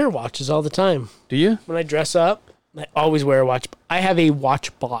 I wear watches all the time. Do you? When I dress up, I always wear a watch. I have a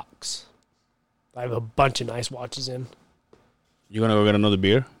watch box. I have a bunch of nice watches in. You gonna go get another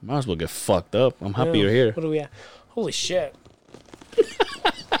beer? Might as well get fucked up. I'm happy you're here. What are we at? Holy shit.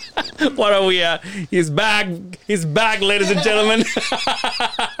 What are we at? He's back. He's back, ladies and gentlemen.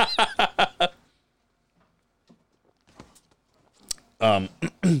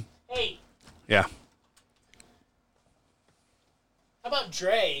 Hey, Yeah. how about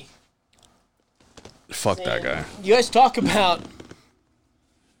Dre? Fuck that guy. You guys talk about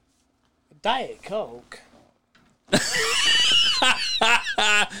Diet Coke.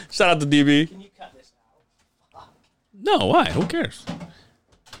 Shout out to DB. Can you cut this out? No, why? Who cares?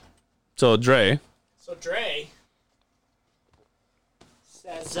 So Dre. So Dre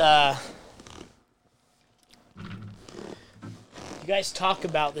says, you guys talk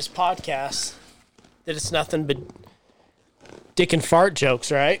about this podcast that it's nothing but dick and fart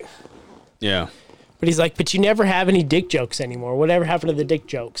jokes, right? Yeah. But he's like, but you never have any dick jokes anymore. Whatever happened to the dick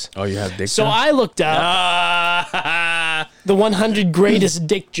jokes? Oh, you have dick. So jokes? I looked up the 100 greatest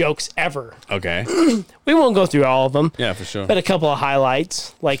dick jokes ever. Okay. We won't go through all of them, Yeah, for sure. but a couple of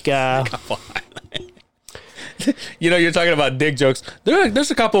highlights. Like, You know, you're talking about dick jokes. There's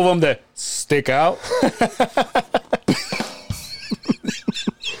a couple of them that stick out.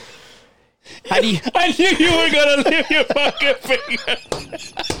 how do you? I knew you were gonna leave your fucking finger.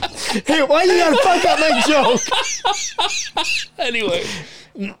 Hey, why you gotta fuck up my joke? Anyway.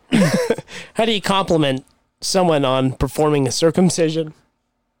 How do you compliment someone on performing a circumcision?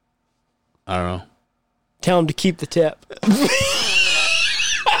 I don't know. Tell them to keep the tip.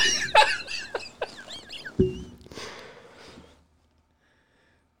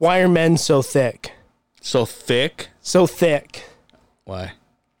 Why are men so thick? So thick? So thick. Why?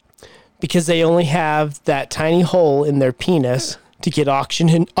 Because they only have that tiny hole in their penis to get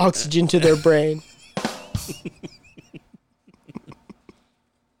oxygen to their brain.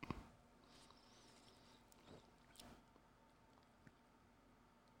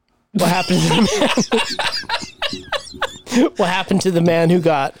 What happened to the man? What happened to the man who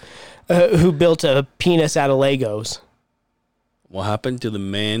built a penis out of Legos? What happened to the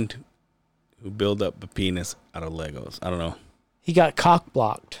man who built up a penis out of Legos? I don't know. He got cock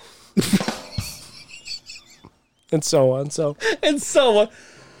blocked. And so on. And so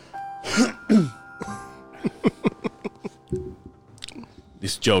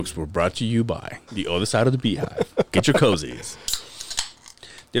These jokes were brought to you by the other side of the beehive. Get your cozies.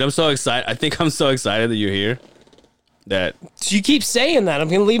 Dude, I'm so excited. I think I'm so excited that you're here. That So you keep saying that. I'm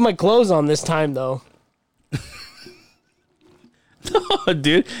going to leave my clothes on this time, though. oh,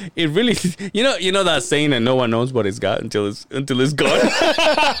 dude, it really you know that saying that no one knows what it's got until it's gone.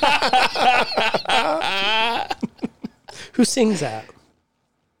 Who sings that?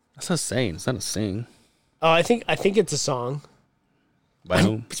 That's a saying. It's not a sing. Oh, I think it's a song. By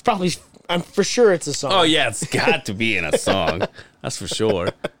whom? It's probably. I'm for sure it's a song. Oh yeah, it's got to be in a song. That's for sure.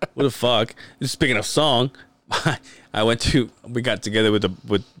 What the fuck? Speaking of song, we got together with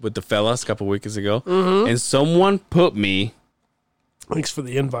the fellas a couple weeks ago, and someone put me. Thanks for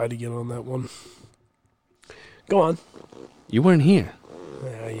the invite again on that one. Go on. You weren't here.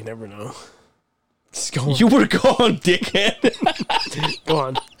 Yeah, you never know. Just go on. You were gone, dickhead. Go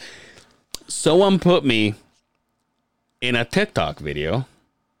on. Someone put me in a TikTok video.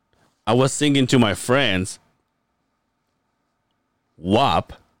 I was singing to my friends.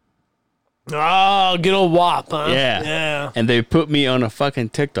 WAP. Oh, good old WAP, huh? Yeah. Yeah. And they put me on a fucking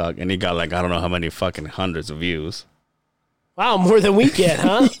TikTok, and it got like, I don't know how many fucking hundreds of views. Wow, more than we get,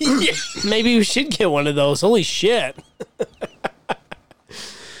 huh? Yeah. Maybe we should get one of those. Holy shit.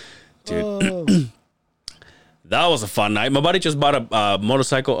 Dude. That was a fun night. My buddy just bought a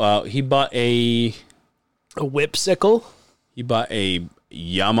motorcycle. He bought a whipsicle?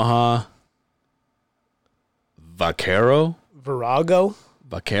 Yamaha Vaquero. Virago.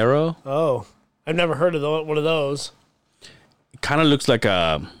 Vaquero. Oh, I've never heard of one of those. It kind of looks like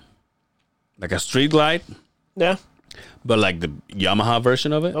a street glide, Yeah. but like the Yamaha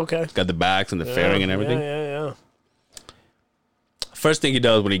version of it. Okay. It's got the backs and the fairing and everything. Yeah. First thing he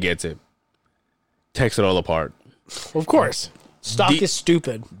does when he gets it, takes it all apart. Of course. Stock is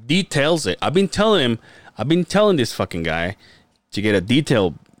stupid. Details it. I've been telling this fucking guy to get a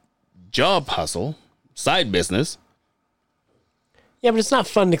detailed job hustle, side business. Yeah, but it's not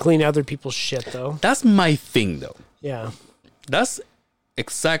fun to clean other people's shit, though. That's my thing, though. Yeah. That's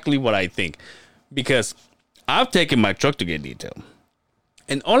exactly what I think. Because I've taken my truck to get detailed.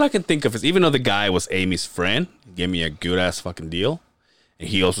 And all I can think of is, even though the guy was Amy's friend, he gave me a good-ass fucking deal. And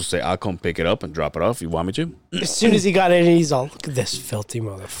he also said, I'll come pick it up and drop it off if you want me to. As soon as he got in, he's all, look at this filthy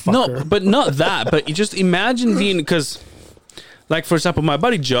motherfucker. No, but not that. But you just imagine being, because, like, for example, my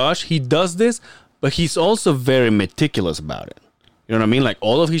buddy Josh, he does this, but he's also very meticulous about it. You know what I mean? Like,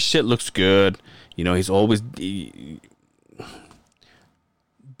 all of his shit looks good. You know, he's always...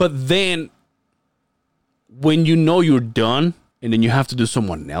 But then, when you know you're done, and then you have to do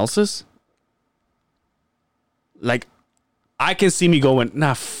someone else's, like, I can see me going,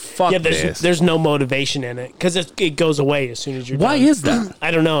 nah, fuck this. There's no motivation in it, because it goes away as soon as you're done. Why is that?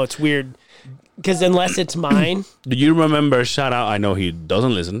 I don't know. It's weird. Because unless it's mine... Do you remember, shout out, I know he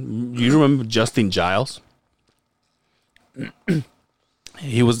doesn't listen. Do you remember Justin Giles?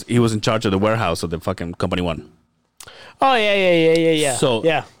 He was in charge of the warehouse of the fucking Company One. Oh, yeah. So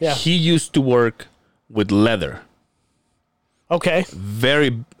yeah. he used to work with leather. Okay.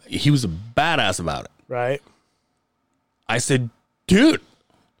 He was a badass about it. Right. I said, dude,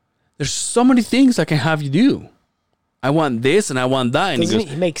 there's so many things I can have you do. I want this and I want that. And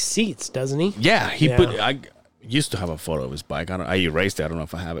He makes seats, doesn't he? Yeah, I used to have a photo of his bike. I erased it. I don't know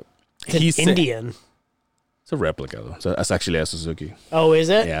if I have it. It's Indian. It's a replica, though. So that's actually a Suzuki. Oh, is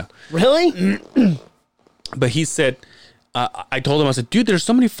it? Yeah. Really? But he said, I told him, I said, dude, there's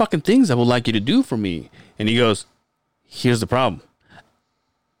so many fucking things I would like you to do for me. And he goes, here's the problem.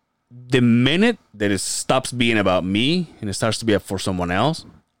 The minute that it stops being about me and it starts to be for someone else,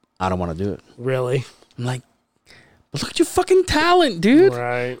 I don't want to do it. Really? I'm like, but look at your fucking talent, dude.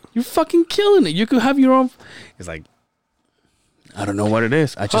 Right. You're fucking killing it. You could have your own. It's like, I don't know what it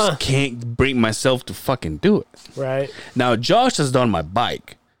is. I just can't bring myself to fucking do it. Right. Now, Josh has done my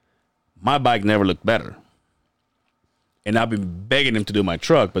bike. My bike never looked better. And I've been begging him to do my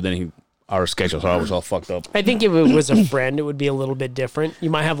truck, but then our schedules are always all fucked up. I think if it was a friend, it would be a little bit different. You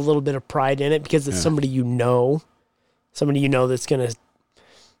might have a little bit of pride in it because it's somebody you know. Somebody you know that's going to...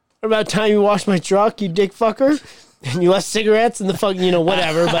 About time you wash my truck, you dick fucker. And you left cigarettes and the fucking,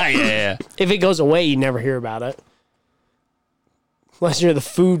 whatever. But yeah. If it goes away, you never hear about it. Unless you're the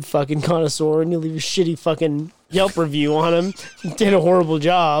food fucking connoisseur and you leave a shitty fucking Yelp review on him. You did a horrible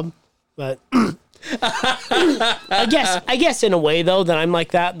job. But I guess in a way, though, that I'm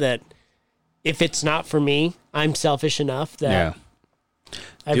like that if it's not for me, I'm selfish enough that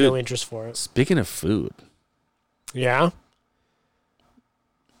I have no interest for it. Speaking of food. Yeah?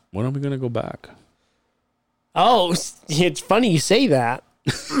 When are we going to go back? Oh, it's funny you say that.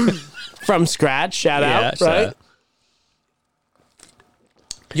 From scratch, shout out, right?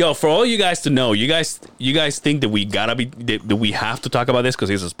 Yo, for all you guys to know, you guys think that that we have to talk about this because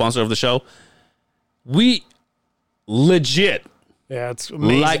he's a sponsor of the show. We legit it's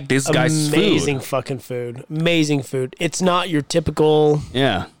amazing. Like this guy's amazing food. Fucking food. Amazing food. It's not your typical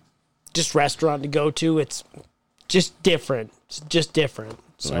just restaurant to go to. It's just different. It's just different.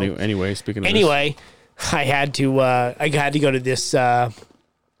 So anyway, speaking of this. I had to go to this I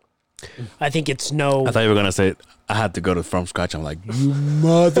think it's no. I thought you were gonna say I had to go to from scratch. I'm like, you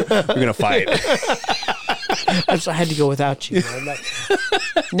mother, you're gonna fight. I had to go without you. Like,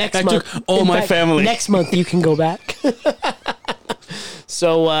 next month, took all my family. Next month you can go back.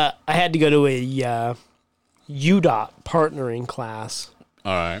 So I had to go to a UDOT partnering class.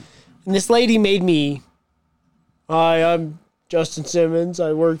 All right. And this lady made me. Hi, I'm Justin Simmons.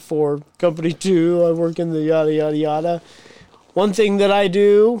 I work for Company 2. I work in the yada yada yada. One thing that I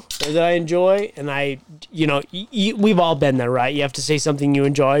do or that I enjoy, and we've all been there, right? You have to say something you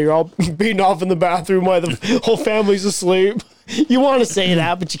enjoy. You're all beating off in the bathroom while the whole family's asleep. You want to say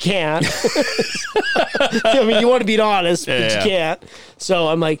that, but you can't. I mean, you want to be honest, but you can't. So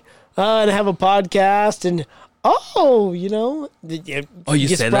I'm like, and I have a podcast, and you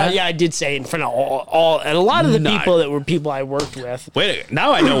said that? Yeah, I did say it in front of all and a lot of the people that were people I worked with. Wait,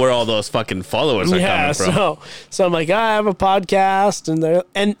 now I know where all those fucking followers are coming from. So I'm like, I have a podcast,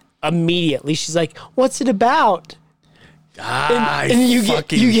 and immediately she's like, "What's it about?" And you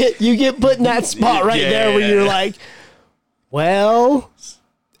get put in that spot right there where you're like, well,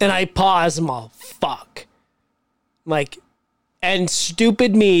 and I pause. I'm all, fuck. Like, and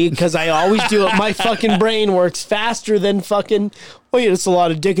stupid me, because I always do it. My fucking brain works faster than fucking. Oh yeah, it's a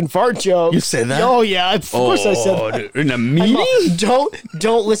lot of dick and fart jokes. You said that? Oh yeah, of course I said that. In a meeting?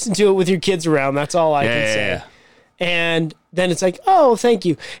 Don't listen to it with your kids around. That's all I can say. Yeah. And then it's like, oh, thank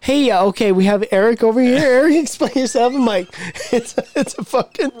you. Hey, okay, we have Eric over here. Eric, explain yourself. I'm like, it's a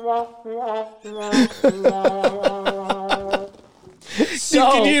fucking. Dude,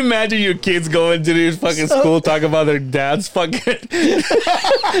 can you imagine your kids going to this fucking school, talking about their dad's fucking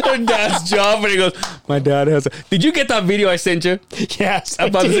their dad's job, and he goes, "My dad has a." Did you get that video I sent you? Yes,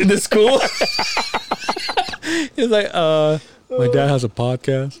 About the school. He's like, my dad has a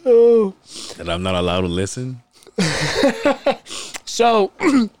podcast, and I'm not allowed to listen. So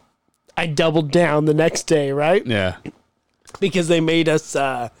I doubled down the next day, right? Yeah. Because they made us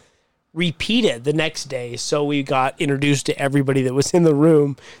repeat it the next day. So we got introduced to everybody that was in the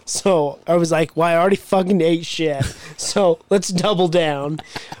room. So I was like, well, I already fucking ate shit. So let's double down.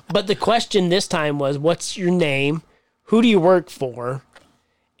 But the question this time was, what's your name? Who do you work for?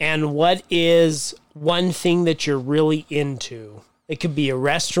 And what is one thing that you're really into? It could be a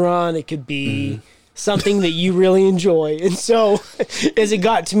restaurant. It could be something that you really enjoy. And so as it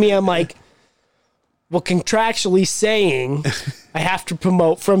got to me, I'm like, well, contractually saying I have to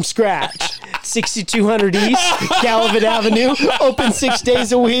promote from scratch. 6200 East, Gallivan Avenue, open 6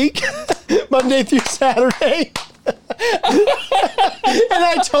 days a week, Monday through Saturday. And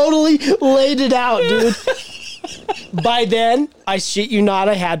I totally laid it out, dude. By then, I shit you not,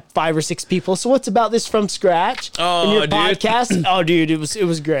 I had 5 or 6 people. So what's about this from scratch? Oh, in your dude. podcast? Oh, dude, it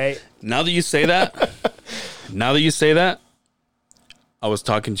was great. Now that you say that, I was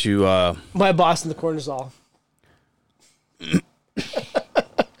talking to My boss in the corner's all.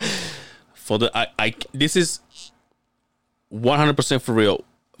 for the I this is 100% for real.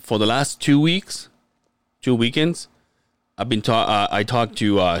 For the last 2 weeks, 2 weekends, I've been I talked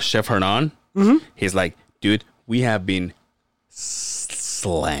to Chef Hernan. He's like, dude, we have been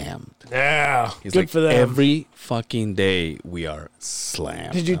slammed. Yeah, He's good like, for them. every fucking day we are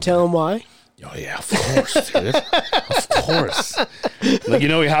slammed. Did you tell him why? Oh yeah, of course, dude. Of course. Like, it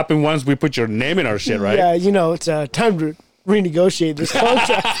happened once we put your name in our shit, right? Yeah, it's time to renegotiate this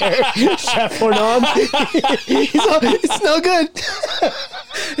contract there, Chef Hornon. It's no good.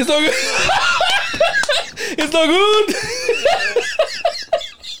 It's no good. It's no good.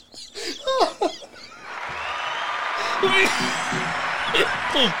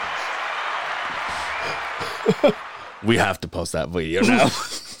 We have to post that video now.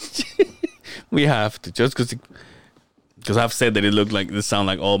 We have to, just because I've said that it looked like this sound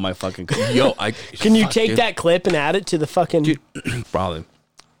like all my fucking Can you take that clip and add it to the fucking dude? Probably,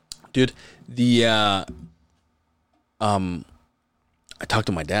 dude. I talked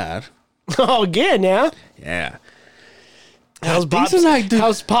to my dad. Oh, again, yeah. Yeah. How's Things Pops, are like, dude.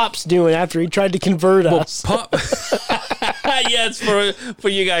 how's Pops doing after he tried to convert us? Pop. Yeah, it's for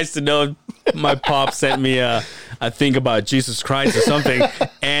you guys to know. My pop sent me a thing about Jesus Christ or something,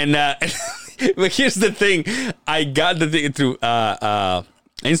 and but here's the thing: I got the thing through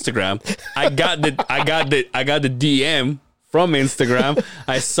Instagram. I got the DM from Instagram.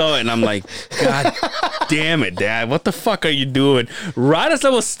 I saw it, and I'm like, God damn it, Dad! What the fuck are you doing? Right as I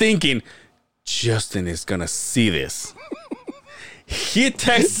was thinking, Justin is gonna see this. He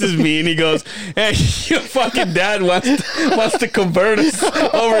texts me and he goes, "Hey, your fucking dad wants to convert us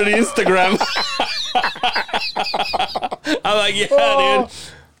over to Instagram." I'm like, "Yeah, dude."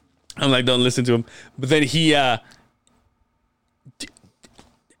 I'm like, "Don't listen to him." But then he,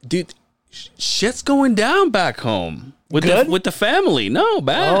 dude, shit's going down back home with the family. No,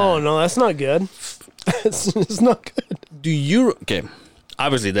 bad. Oh no, that's not good. It's not good. Okay?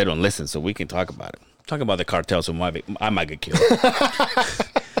 Obviously, they don't listen, so we can talk about it. Talk about the cartel, so I might get killed.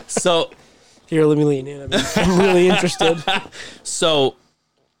 So Here, let me lean in. I'm really interested. So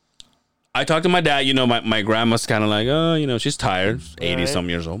I talked to my dad. My grandma's kind of like, oh, she's tired, 80 some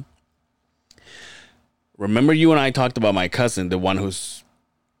years old. Remember you and I talked about my cousin, the one who's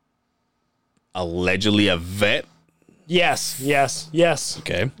allegedly a vet? Yes.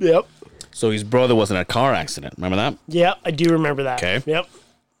 Okay. Yep. So his brother was in a car accident. Remember that? Yep, I do remember that. Okay. Yep.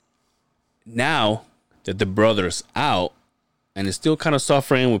 Now that the brother's out and is still kind of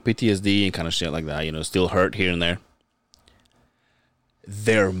suffering with PTSD and kind of shit like that, still hurt here and there,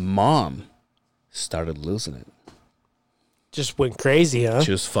 their mom started losing it. Just went crazy, huh?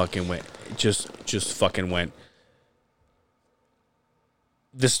 Just fucking went. Just fucking went.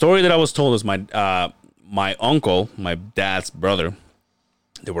 The story that I was told is my my uncle, my dad's brother,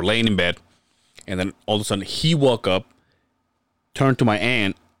 they were laying in bed, and then all of a sudden he woke up, turned to my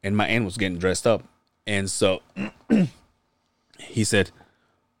aunt, and my aunt was getting dressed up, and so he said,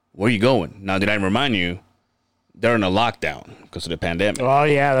 "Where are you going?" Now, did I remind you? They're in a lockdown because of the pandemic. Oh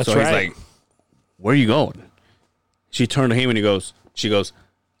yeah, that's so right. he's like, "Where are you going?" She turned to him and she goes,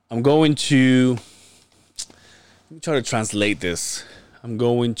 "I'm going to." Let me try to translate this. I'm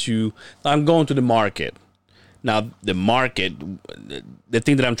going to the market. Now, the market, the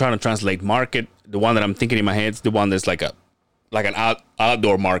thing that I'm trying to translate, market, the one that I'm thinking in my head is the one that's like an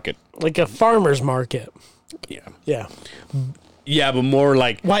outdoor market. Like a farmer's market. Yeah. Yeah. Yeah, but more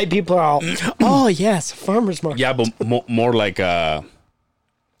like... White people are all, oh, yes, farmer's market. Yeah, but more like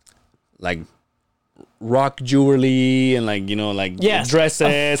rock jewelry and Yes, dresses.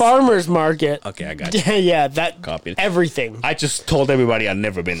 a farmer's market. Okay, I got you. Yeah, that Copied. everything. I just told everybody I'd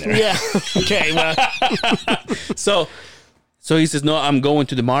never been there. Yeah. Okay. Well, So he says, "No, I'm going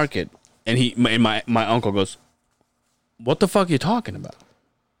to the market." And my uncle goes, "What the fuck are you talking about?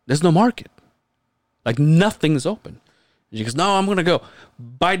 There's no market. Like nothing's open." And she goes, "No, I'm gonna go."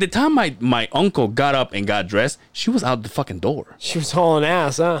 By the time my uncle got up and got dressed, she was out the fucking door. she was hauling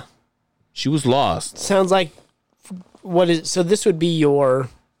ass, huh? She was lost. Sounds like so this would be your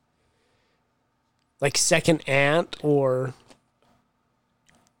like second aunt or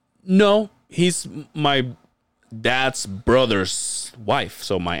No, he's my dad's brother's wife,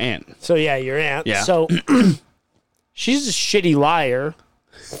 so my aunt. so yeah, your aunt. Yeah. So she's a shitty liar.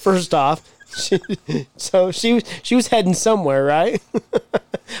 First off, so she was heading somewhere, right?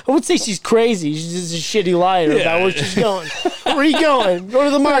 I would say she's crazy. She's just a shitty liar about where she's going. Where are you going? Go to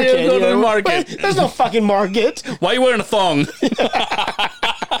the market. Go to the market. There's no fucking market. Why are you wearing a thong?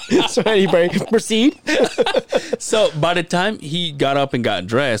 So anyway, proceed. So by the time he got up and got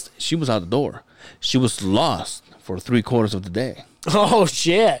dressed, she was out the door. She was lost for 3/4 of the day. Oh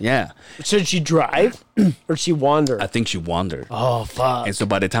shit. Yeah. So did she drive or did she wander? I think she wandered. Oh fuck. And so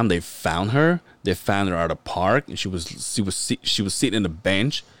by the time they found her at a park, and she was sitting in a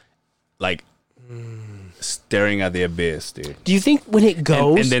bench, like staring at the abyss, dude. Do you think when it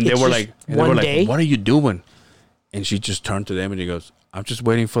goes, And then they it's were just like, one day? "What are you doing?" And she just turned to them and he goes, "I'm just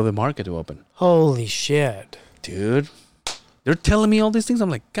waiting for the market to open." Holy shit. Dude, they're telling me all these things. I'm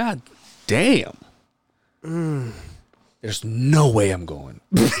like, God damn. There's no way I'm going.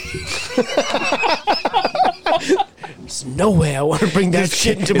 There's no way I want to bring that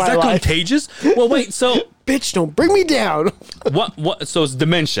shit into Is my that life. contagious? Well, wait. So Bitch, don't bring me down. what? So it's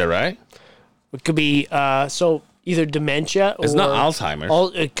dementia, right? It could be so either dementia or It's not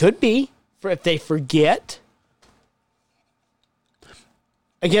Alzheimer's. It could be for if they forget.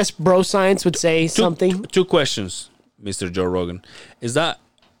 I guess bro science would say something. Two questions, Mr. Joe Rogan. Is that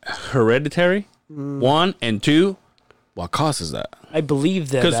hereditary? One, and two, what causes that? I believe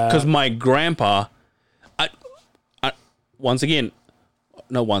that Because my grandpa, once again,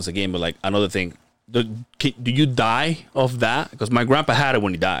 not once again, but like another thing. Do you die of that? Because my grandpa had it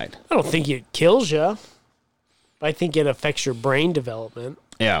when he died. I don't think it kills you. I think it affects your brain development.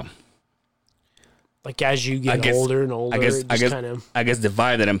 Yeah. Like as you get older and older, I guess the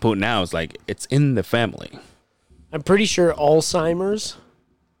vibe that I'm putting now is like it's in the family. I'm pretty sure Alzheimer's,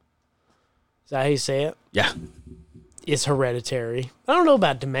 is that how you say it? Yeah. Is hereditary. I don't know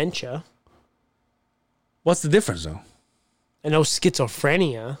about dementia. What's the difference though? I know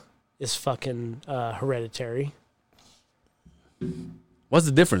schizophrenia is fucking hereditary. What's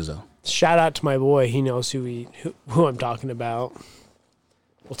the difference though? Shout out to my boy. He knows who I'm talking about.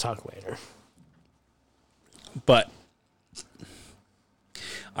 We'll talk later. But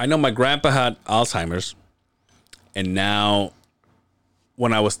I know my grandpa had Alzheimer's, and now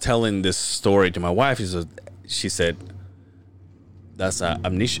when I was telling this story to my wife, she said, "That's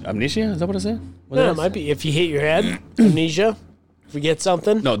amnesia. Amnesia? Is that what I said?" Yeah, it might be. If you hit your head, amnesia, forget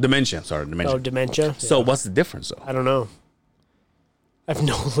something. No, dementia. Sorry, dementia. Oh, dementia. So Yeah. what's the difference though? I don't know. I have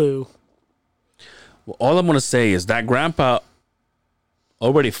no clue. Well, all I'm gonna say is that grandpa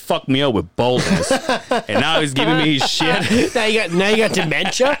already fucked me up with boldness, and now he's giving me his shit. Now you got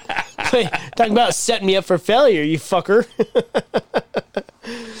dementia. Talking about setting me up for failure, you fucker.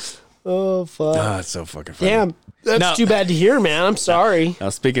 Oh fuck! Ah, it's so fucking funny. Damn, that's too bad to hear, man. I'm sorry. Now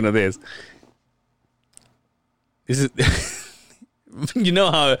speaking of this is you know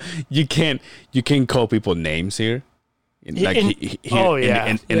how you can't call people names here. Like In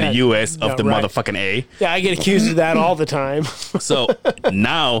the U.S. of the right. motherfucking A. Yeah, I get accused of that all the time. So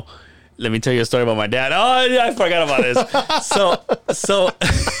now, let me tell you a story about my dad. Oh, yeah, I forgot about this.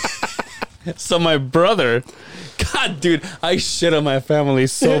 So my brother Dude, I shit on my family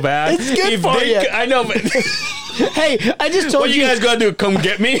so bad. It's good for you. I know, but Hey, I just told what you guys gonna do? Come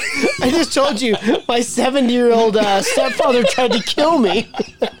get me? I just told you my 70-year-old stepfather tried to kill me.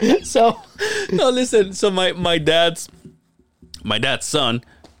 So No, listen. So my dad's son,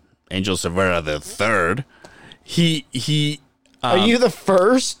 Angel Severa the third. He. are you the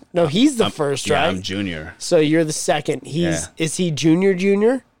first? No, he's the first, Yeah, right? I'm junior. So you're the second. Is he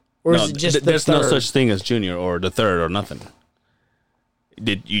junior? Or No, is it just the there's no third? such thing as junior or the third or nothing.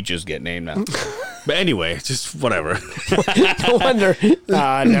 Did you just get named now? But anyway, just whatever. No wonder.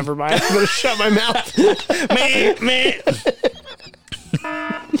 Never mind. I'm gonna shut my mouth. me.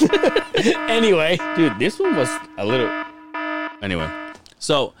 Anyway, Dude, this one was a little. Anyway,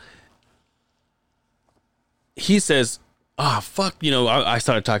 so he says, fuck, I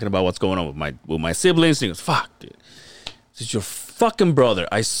started talking about what's going on with my siblings. And he goes, fuck, dude, this is your fucking brother,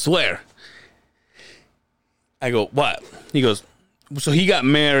 I swear. I go, what? He goes, so he got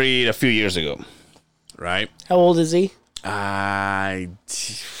married a few years ago, right? how old is he? If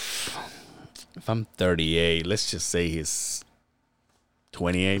I'm 38, let's just say he's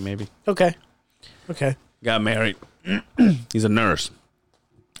 28, maybe. Okay. Got married. He's a nurse,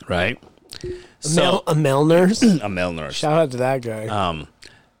 right? A male nurse. A male nurse. Shout out to that guy.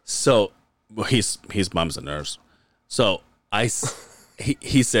 So his mom's a nurse. So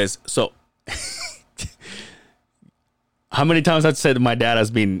he says, so how many times I've said my dad has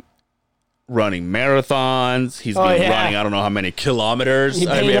been running marathons. He's been running I don't know how many kilometers He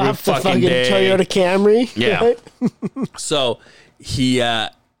paid every off the fucking fucking day. Toyota Camry. Yeah. Right? So he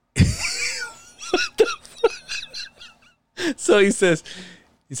so he says,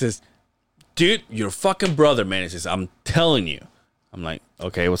 dude, your fucking brother, man. He says, I'm telling you. I'm like,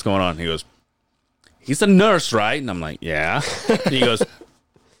 okay, what's going on? He goes, he's a nurse, right? And I'm like, yeah. And he goes,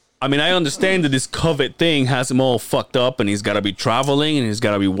 I mean, I understand that this COVID thing has him all fucked up and he's got to be traveling and he's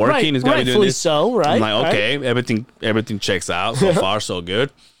got to be working. Right, He's got to be doing rightfully this. so, right? I'm like, okay, right. everything checks out. So far, so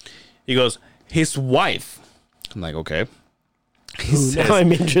good. He goes, his wife. I'm like, okay. Now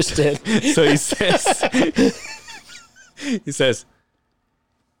I'm interested. So he says,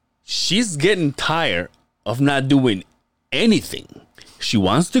 she's getting tired of not doing anything. She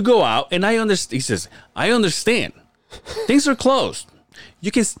wants to go out, and I understand. He says, I understand. Things are closed.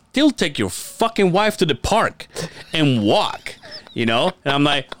 You can still take your fucking wife to the park and walk, And I'm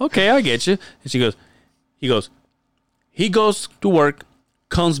like, okay, I get you. And he goes to work,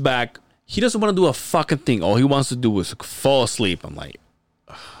 comes back. He doesn't want to do a fucking thing. All he wants to do is fall asleep. I'm like,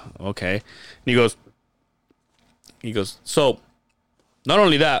 okay. And he goes, so not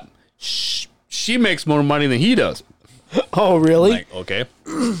only that, she makes more money than he does. Oh, really? I'm like, okay.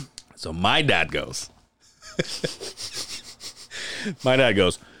 So my dad goes,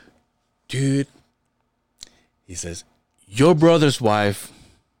 dude, he says, your brother's wife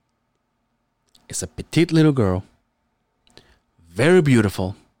is a petite little girl, very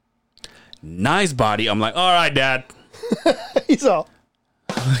beautiful, nice body. I'm like, all right, Dad. He's all.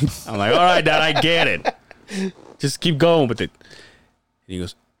 I'm like, all right, Dad, I get it. Just keep going with it. And he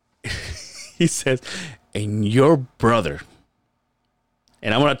goes, he says, and your brother,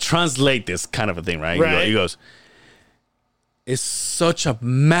 and I'm going to translate this kind of a thing, right? Right. He goes, is such a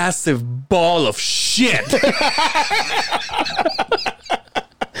massive ball of shit.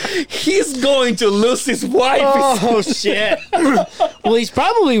 He's going to lose his wife. Oh, shit. Well, he's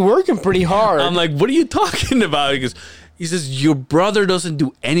probably working pretty hard. I'm like, what are you talking about? He says, your brother doesn't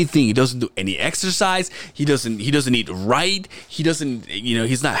do anything. He doesn't do any exercise. He doesn't eat right. He doesn't,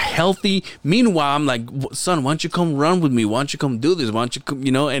 he's not healthy. Meanwhile, I'm like, son, why don't you come run with me? Why don't you come do this? Why don't you come,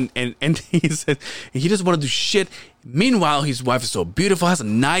 and he said, he doesn't want to do shit. Meanwhile, his wife is so beautiful, has a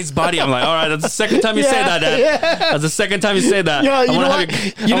nice body. I'm like, all right, that's the second time you say that, Dad. Yeah. That's the second time you say that. Yeah, I'm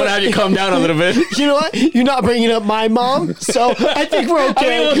going to have you calm down a little bit. You know what? You're not bringing up my mom, so I think we're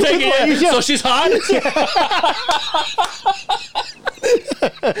okay. We'll take it. So she's hot?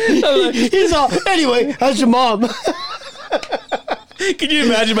 He's all, anyway, how's your mom? Can you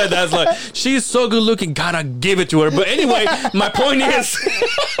imagine my dad's like, she's so good looking, gotta give it to her. But anyway, my point is,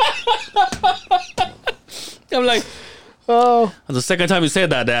 I'm like, oh, that's the second time you said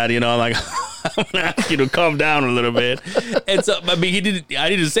that, Dad. I'm like, I'm gonna ask you to calm down a little bit. And so, I mean, I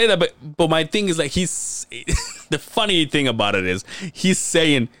didn't say that, but my thing is like, the funny thing about it is, he's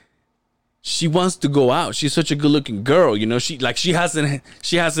saying she wants to go out. She's such a good looking girl, she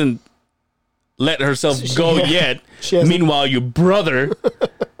hasn't let herself go yet. Meanwhile, your brother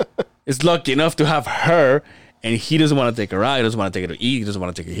is lucky enough to have her, and he doesn't want to take her out. He doesn't want to take her to eat. He doesn't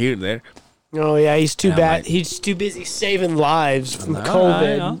want to take her here and there. Oh yeah, he's too bad. Like, he's too busy saving lives from like, COVID.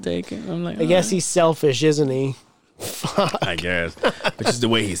 right, I'll take it. I'm like, I guess he's selfish, isn't he? I guess. But just the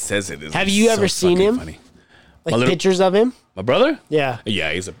way he says it is Have you ever seen fucking him? funny. Like pictures of him? My brother? Yeah.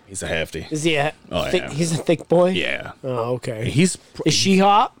 Yeah, he's a hefty. Is he a thick, yeah. he's a thick boy? Yeah. Oh, okay. Is she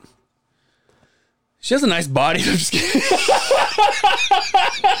hot? She has a nice body. I'm just kidding.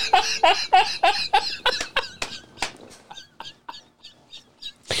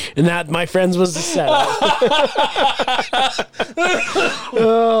 And that, my friends, was the setup.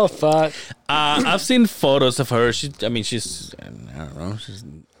 Oh, fuck. I've seen photos of her. She's, I don't know. She's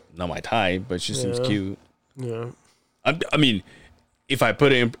not my type, but she seems cute. Yeah. I mean, if I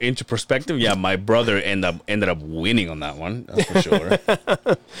put it into perspective, yeah, my brother ended up winning on that one. That's for sure.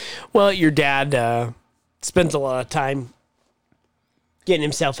 Well, your dad spends a lot of time getting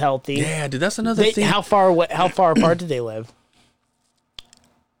himself healthy. Yeah, dude, that's another thing. How far apart did they live?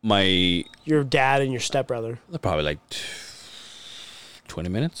 Your dad and your stepbrother. They're probably like 20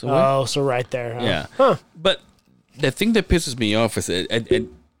 minutes away. Oh, so right there. Huh? Yeah. Huh. But the thing that pisses me off is,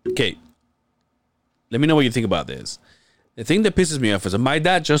 okay, let me know what you think about this. The thing that pisses me off is that my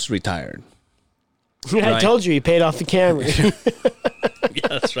dad just retired. Yeah, I Right. told you he paid off the Camry. Yeah,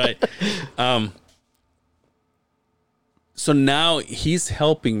 that's right. So now he's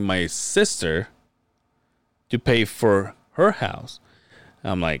helping my sister to pay for her house.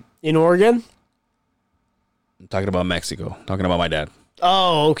 I'm like, In Oregon? I'm talking about Mexico, talking about my dad.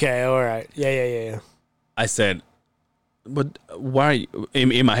 Oh, okay. All right. Yeah. I said, but why are you,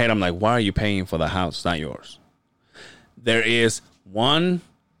 in my head, I'm like, why are you paying for the house? It's not yours. There is one,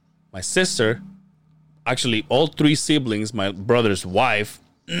 my sister, actually all three siblings, my brother's wife.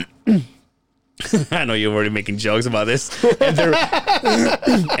 I know you're already making jokes about this.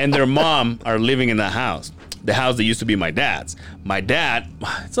 And their mom are living in the house that used to be my dad's. My dad,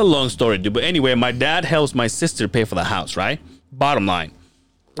 it's a long story, dude. But anyway, my dad helps my sister pay for the house, right? Bottom line.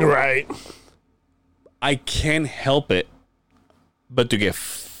 Right. I can't help it but to get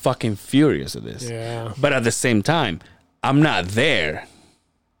fucking furious at this. Yeah. But at the same time, I'm not there.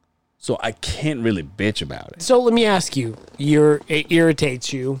 So I can't really bitch about it. So let me ask you, it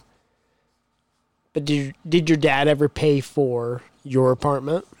irritates you, but did your dad ever pay for your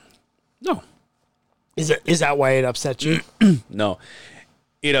apartment? No. Is that why it upsets you? No.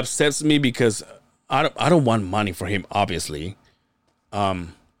 It upsets me because I don't want money for him, obviously. But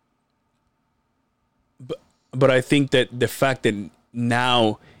I think that the fact that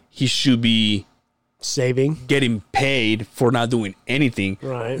now he should be Saving. getting paid for not doing anything.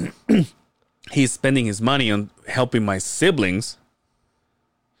 Right. He's spending his money on helping my siblings.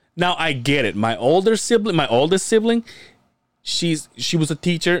 Now I get it. My oldest sibling, she was a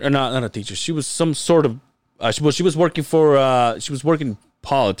teacher, or not a teacher. She was some sort of she was working in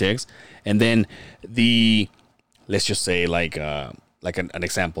politics, and then let's just say like an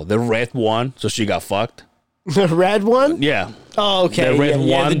example, the red one, so she got fucked. The red one? Yeah. Oh, okay. The red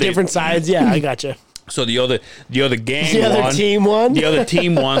yeah, one, the different sides. Yeah, I gotcha. So the other gang The other won. team won? The other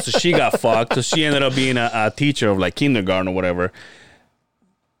team won, so she got fucked. So she ended up being a teacher of like kindergarten or whatever.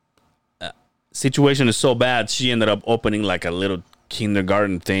 Situation is so bad, she ended up opening like a little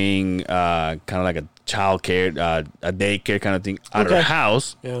kindergarten thing, kind of like a child care, a daycare kind of thing out of her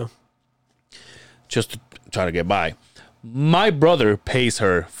house, Yeah. just to try to get by. My brother pays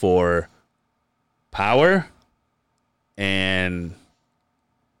her for power and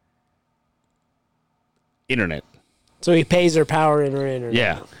internet. So he pays her power in her internet.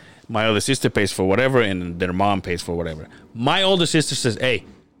 Yeah. My other sister pays for whatever, and their mom pays for whatever. My older sister says, hey,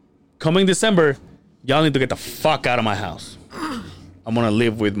 coming December, y'all need to get the fuck out of my house. I'm going to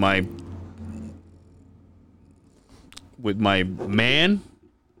live with my man.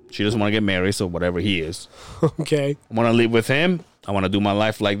 She doesn't want to get married, so whatever he is. Okay. I want to live with him. I want to do my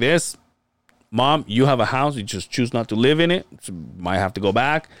life like this. Mom, you have a house. You just choose not to live in it. So might have to go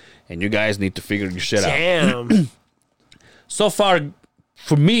back. And you guys need to figure your shit out. Damn. So far,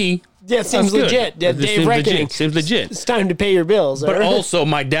 for me, Yeah, it seems good. legit. Yeah, It day of seems reckoning. legit. Seems legit. It's time to pay your bills. But right? also,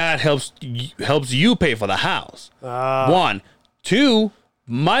 my dad helps you pay for the house. One. Two,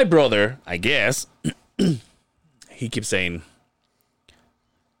 my brother, I guess, he keeps saying,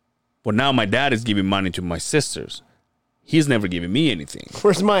 well, now my dad is giving money to my sisters. He's never given me anything.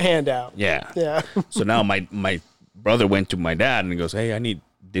 Where's my handout? Yeah. Yeah. So now my brother went to my dad and he goes, hey, I need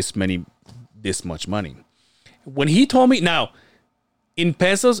this much money. When he told me, now, in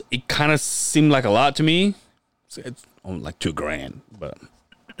pesos, it kind of seemed like a lot to me. It's only like $2,000, but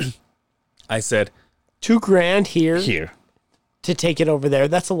I said, $2,000 here here. to take it over there.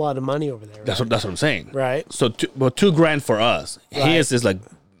 That's a lot of money over there. Right? That's what I'm saying. Right. So, $2,000 for us. Right. His is like,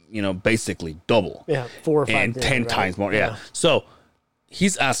 basically double. Yeah, 4 or 5 and grand, 10 right? times more. Yeah. So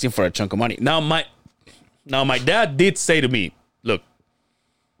he's asking for a chunk of money. Now Now, my dad did say to me, look,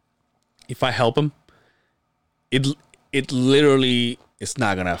 if I help him, it literally is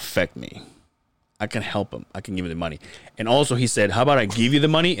not going to affect me. I can help him. I can give him the money. And also he said, how about I give you the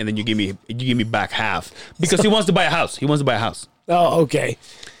money and then you give me back half? Because he wants to buy a house. He wants to buy a house. Oh, okay.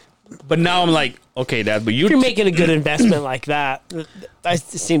 But now I'm like, okay, Dad, but If you're making a good investment like that, that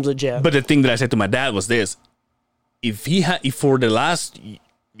seems legit. But the thing that I said to my dad was this. If for the last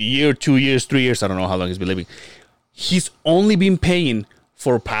year, 2 years, 3 years, I don't know how long he's been living, he's only been paying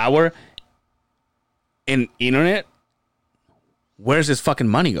for power and internet, where's his fucking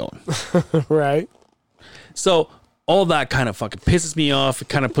money going? Right. So all that kind of fucking pisses me off. It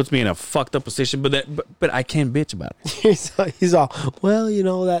kind of puts me in a fucked up position, but I can't bitch about it. He's all, well, you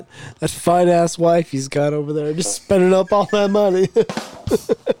know, that fine ass wife he's got over there just spending up all that money.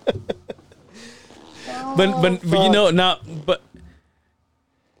 But you know, now, but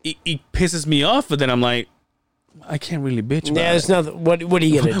it pisses me off, but then I'm like, I can't really bitch about Yeah, there's it. nothing. What are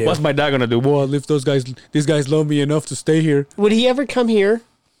you gonna do? What's my dad gonna do? Well, if these guys love me enough to stay here. Would he ever come here?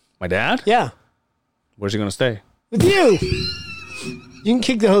 My dad? Yeah, Where's he gonna stay? with you. You can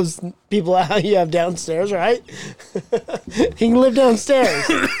kick those people out you have downstairs, right? He can live downstairs.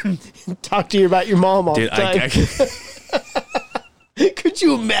 Talk to you about your mom all the time. Could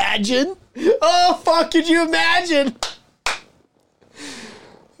you imagine? Oh, fuck, could you imagine?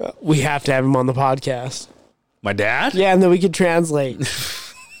 We have to have him on the podcast. My dad? Yeah, and then we could translate.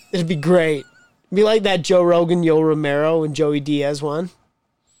 It'd be great. It'd be like that Joe Rogan, Yo Romero, and Joey Diaz one.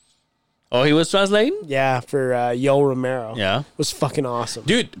 Oh, he was translating? Yeah, for Yo Romero. Yeah. It was fucking awesome.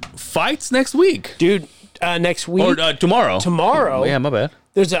 Dude, fights next week. Dude, next week. Or tomorrow. Tomorrow. Oh, yeah, my bad.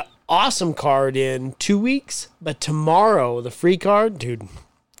 There's an awesome card in 2 weeks, but tomorrow, the free card, dude,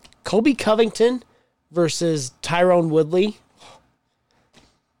 Colby Covington versus Tyrone Woodley.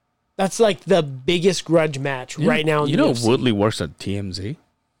 That's like the biggest grudge match right now in You the know UFC. Woodley works at TMZ?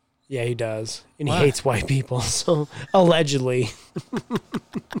 Yeah, he does. And he Why? hates white people, so allegedly.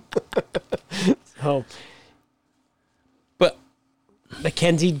 So But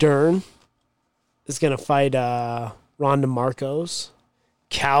Mackenzie Dern is going to fight Ronda Marcos.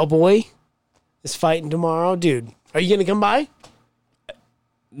 Cowboy is fighting tomorrow. Dude, are you going to come by?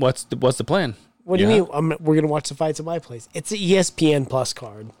 what's the plan? What do you Yeah. mean? We're going to watch the fights at my place. It's an ESPN Plus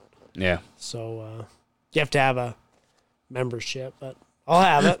card. Yeah. So you have to have a membership, but I'll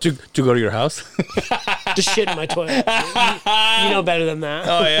have it. To go to your house? Just shit in my toilet. You know better than that.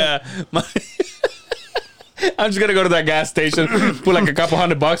 Oh, yeah. I'm just going to go to that gas station, put like a couple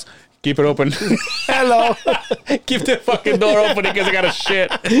 $100, keep it open. Hello. Keep the fucking door open because I got to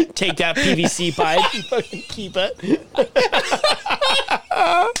shit. Take that PVC pipe and fucking keep it.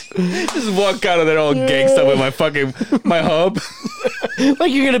 Just walk out of there all gangsta with my hub.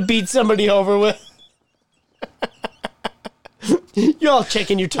 Like you're going to beat somebody over with. You're all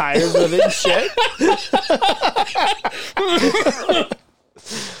checking your tires with it and shit.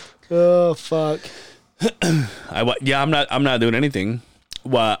 Oh, fuck. I'm not doing anything.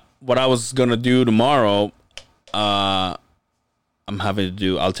 What I was gonna do tomorrow, I'm having to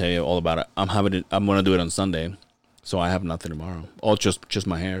do. I'll tell you all about it. I'm gonna do it on Sunday, so I have nothing tomorrow. Oh, just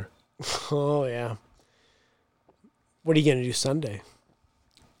my hair. Oh, yeah. What are you going to do Sunday?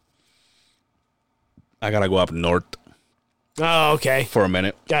 I gotta go up north Oh, okay. for a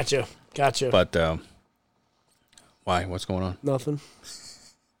minute. Gotcha. But why? What's going on? Nothing.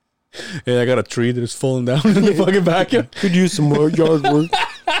 Yeah, I got a tree that is falling down in the fucking backyard. Could use some more yard work.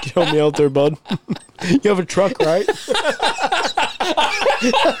 Help me out there, bud. You have a truck, right?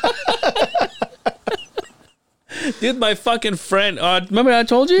 Dude, my fucking friend. Remember I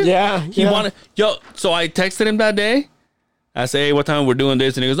told you? Yeah. He wanted. So I texted him that day. I say, hey, what time we're doing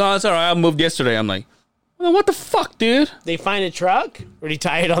this? And he goes, oh, it's all right. I moved yesterday. I'm like, well, what the fuck, dude? They find a truck? Or did he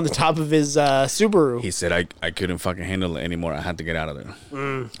tie it on the top of his Subaru? He said, I couldn't fucking handle it anymore. I had to get out of there.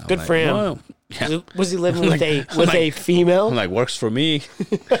 Good like, for him. "Whoa." Yeah. Was he living with a female? I'm like, works for me.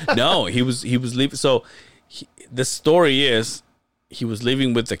 No, he was leaving. So the story is he was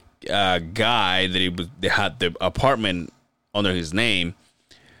living with a guy that they had the apartment under his name,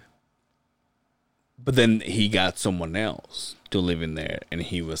 but then he got someone else to live in there, and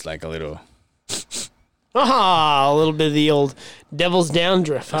he was like a little. A little bit of the old devil's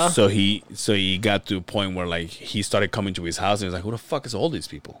down-drift, huh? So he got to a point where like he started coming to his house, and he's like, who the fuck is all these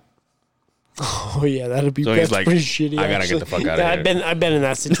people? Oh yeah, that'd be So he's that's like, pretty shitty. I gotta actually. get the fuck out of Yeah, here. I've been in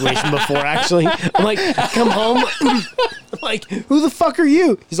that situation before. Actually, I'm like, come home. I'm like, who the fuck are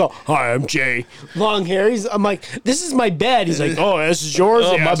you? He's all, hi, I'm Jay. Long hair. I'm like, this is my bed. He's like, oh, this is yours.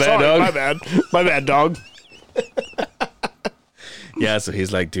 Oh, Yeah, my bad, sorry, dog. My bad, dog. Yeah, so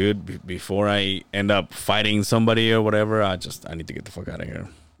he's like, dude, before I end up fighting somebody or whatever, I need to get the fuck out of here.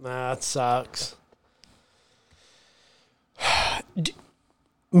 Nah, that sucks.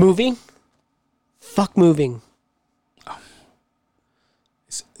 Moving? Fuck moving.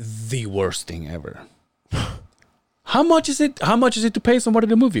 It's the worst thing ever. How much is it? How much is it to pay somebody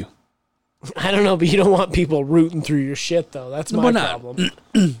to move you? I don't know, but you don't want people rooting through your shit, though. That's my problem.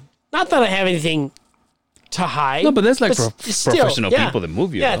 Not that I have anything to hide. No, but that's like professional yeah. people that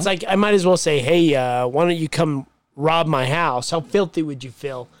move you. Yeah, though. it's like I might as well say, hey, why don't you come rob my house? How filthy would you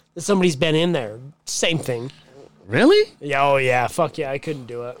feel that somebody's been in there? Same thing. Really? Yeah, oh, yeah. Fuck yeah, I couldn't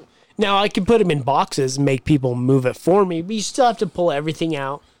do it. Now, I could put them in boxes and make people move it for me, but you still have to pull everything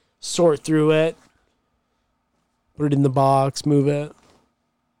out, sort through it, put it in the box, move it.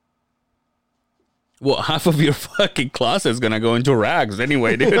 Well, half of your fucking closet is going to go into rags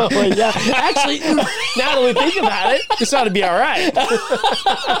anyway, dude. Oh, yeah. Actually, now that we think about it, this ought to be all right.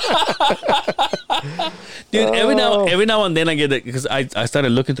 Dude, every now and then I get it because I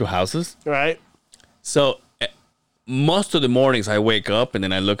started looking through houses. Right. So most of the mornings I wake up and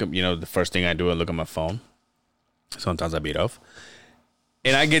then I look at, the first thing I do, I look at my phone. Sometimes I beat off.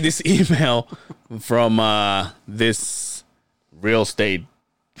 And I get this email from this real estate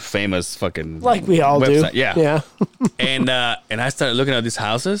famous fucking like we all website. do. Yeah. and I started looking at these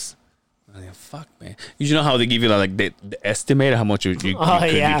houses. I'm like, fuck, man. You know how they give you like the estimate of how much you could be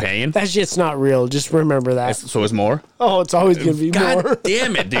paying? That shit's not real. Just remember that. So it's more? Oh, it's always going to be more. God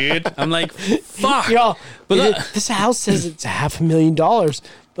damn it, dude. I'm like, fuck. Y'all, but this house says it's $500,000.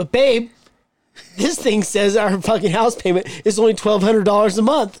 But babe, this thing says our fucking house payment is only $1,200 a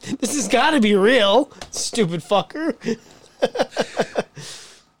month. This has got to be real. Stupid fucker.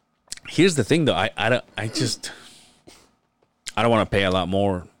 Here's the thing, though. I don't want to pay a lot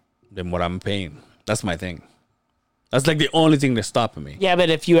more than what I'm paying. That's my thing. That's like the only thing that's stopping me. Yeah, but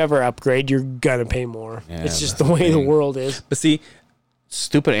if you ever upgrade, you're gonna pay more. Yeah, it's just the way the world is. But see,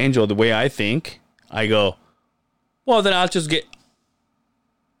 stupid Angel, the way I think, I go, well, then I'll just get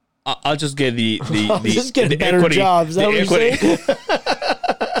the just get the a better equity, job. Is that what you're saying?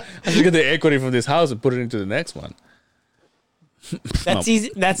 I'll just get the equity from this house and put it into the next one. That's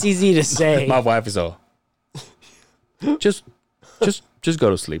easy. That's easy to say. My wife is all, just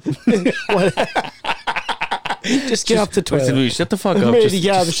go to sleep. Just get off the toilet. Listen, shut the fuck up. ready to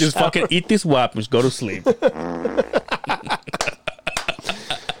get out of the Just fucking eat this whap and just go to sleep.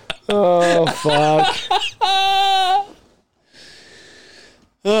 Oh fuck!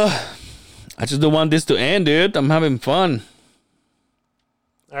 I just don't want this to end, dude. I'm having fun.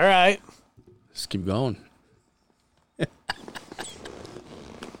 All right. Just keep going.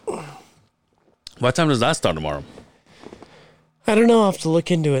 What time does that start tomorrow? I don't know. I'll have to look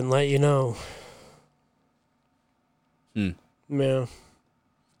into it and let you know. Yeah.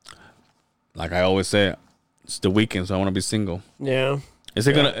 Like I always say, it's the weekend, so I want to be single. Yeah. Is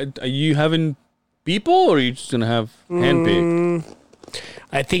it gonna? Are you having people, or are you just gonna have handpicked?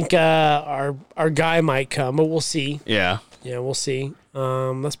 I think our guy might come, but we'll see. Yeah. Yeah, we'll see.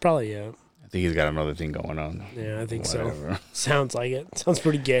 That's probably it. I think he's got another thing going on. Yeah, I think Whatever. so. Sounds like it. Sounds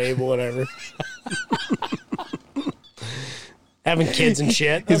pretty gay, but whatever. Having kids and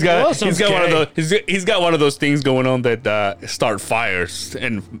shit. He's got one of those things going on that start fires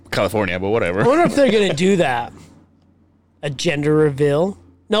in California, but whatever. I wonder if they're gonna do that. A gender reveal?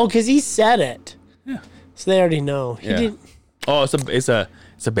 No, because he said it. Yeah. So they already know. He Yeah. didn't. Oh, it's a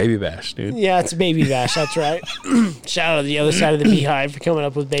baby bash, dude. Yeah, it's a baby bash. That's right. Shout out to the other side of the beehive for coming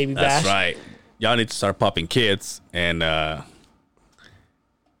up with baby bash. That's right. Y'all need to start popping kids and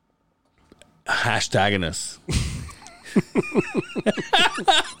hashtagging us.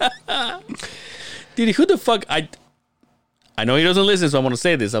 Dude, who the fuck? I know he doesn't listen, so I'm gonna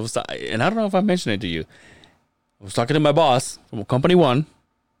say this. And I don't know if I mentioned it to you. I was talking to my boss from Company 1.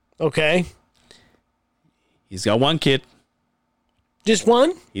 Okay. He's got one kid. Just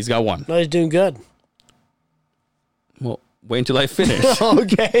one? He's got one. No, he's doing good. Well, wait until I finish.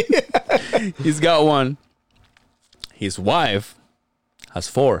 Okay. He's got one. His wife has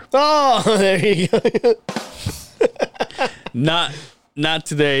 4. Oh, there you go. Not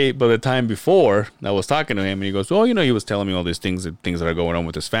today, but the time before, I was talking to him, and he goes, "Oh, he was telling me all these things that are going on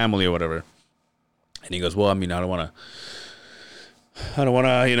with his family or whatever." And he goes, "Well, I mean, I don't want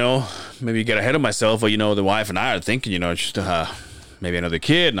to, maybe get ahead of myself, or the wife and I are thinking, just maybe another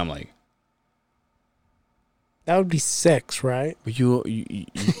kid." And I'm like, That would be 6, right? "But you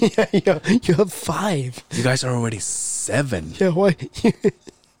Yeah, you have 5. you guys are already 7." Yeah, what?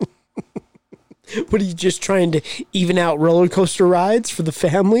 What are you just trying to even out roller coaster rides for the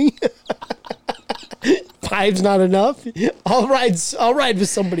family? Five's not enough. I'll ride with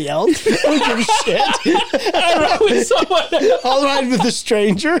somebody else. I don't give a shit. I'll ride with someone else. I'll ride with a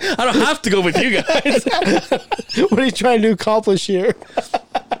stranger. I don't have to go with you guys. What are you trying to accomplish here?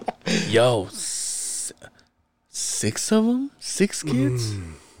 Yo, 6 of them? 6 kids?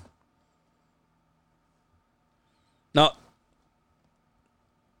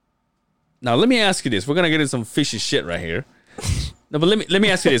 Now let me ask you this. We're gonna get into some fishy shit right here. No, but let me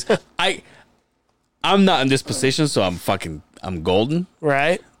ask you this. I'm not in this position, so I'm golden.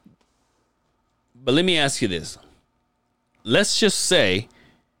 Right. But let me ask you this. Let's just say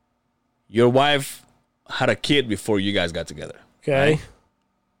your wife had a kid before you guys got together. Okay. Right?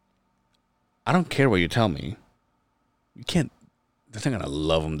 I don't care what you tell me. You can't. They're not gonna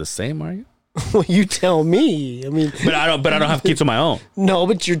love them the same, are you? Well, you tell me. I mean, But I don't have kids of my own. no,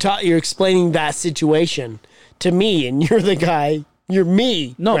 but you're explaining that situation to me, and you're the guy. You're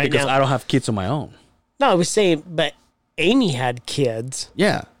me. No, right because now. I don't have kids of my own. No, I was saying, but Amy had kids,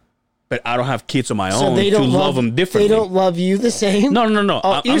 Yeah, but I don't have kids of my so own they to don't love them differently. They don't love you the same. No.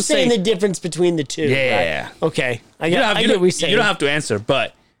 Oh, you're I'm saying the difference between the two. Yeah. Right? Okay. I You get what you're saying. don't have to answer,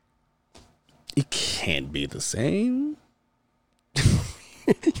 but it can't be the same.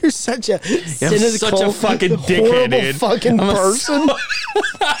 You're such a cynical, such a fucking dickhead, horrible dude. fucking person.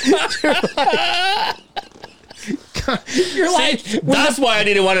 You're like, That's why I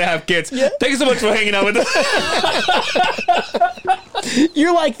didn't want to have kids. Yeah. Thank you so much for hanging out with us.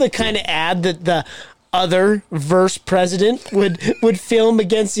 you're like the kind of ad that the other verse president would film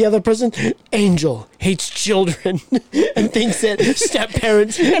against the other president. Angel hates children and thinks that step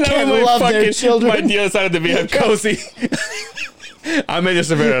parents can't love their children. My deal decided to be a cozy. I'm Major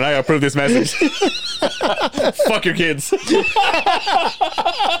Severa and I approve this message. Fuck your kids.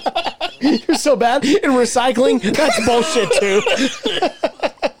 You're so bad in recycling. That's bullshit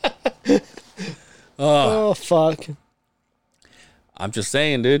too. Oh fuck! I'm just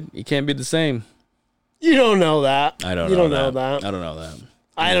saying, dude. You can't be the same. You don't know that. I don't You know don't that. know that. I don't know that.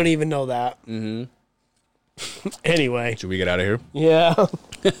 I don't even know that. Mm-hmm. Anyway. Should we get out of here? Yeah.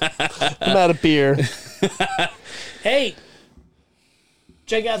 I'm out of beer. Hey.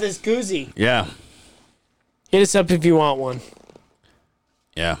 Check out this koozie. Yeah. Hit us up if you want one.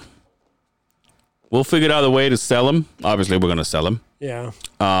 Yeah. We'll figure out a way to sell them. Obviously, we're gonna sell them. Yeah.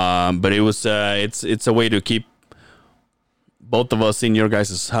 But it was it's a way to keep both of us in your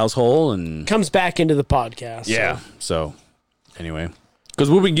guys' household and Comes back into the podcast. yeah. So anyway, because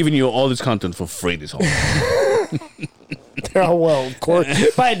we've been giving you all this content for free this whole time. Oh, well, of course.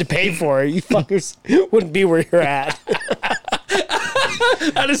 If I had to pay for it, you fuckers wouldn't be where you're at.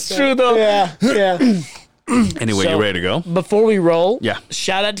 That is true though. Yeah. Yeah. Anyway, So- you ready to go? Before we roll, Yeah.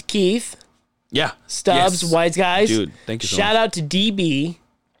 shout out to Keith, Yeah. Stubbs, Yes. Wise Guys. Dude, thank you so Shout much. out to DB.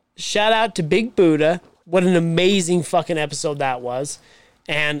 Shout out to Big Buddha. What an amazing fucking episode that was.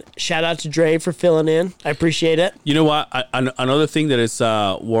 And shout out to Dre for filling in. I appreciate it. You know what? Another thing that is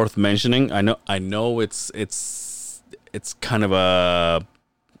worth mentioning. I know it's kind of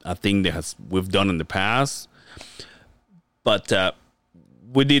a thing that we've done in the past, but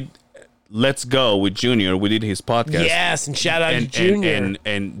we did Let's Go with Junior. We did his podcast. Yes, and shout out to Junior.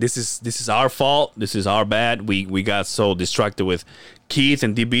 And this is our fault. This is our bad. We got so distracted with Keith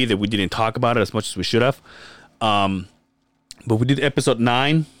and DB that we didn't talk about it as much as we should have. But we did episode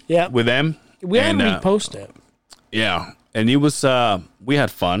 9 with them. We haven't reposted it. Yeah, and it was we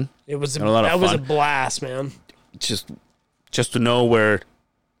had fun. It was Had a lot of that was a fun. blast, man. Just to know where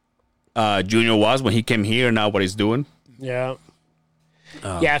Junior was when he came here and now what he's doing. Yeah.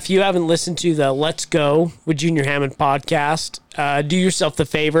 Yeah, if you haven't listened to the Let's Go with Junior Hammond podcast, do yourself the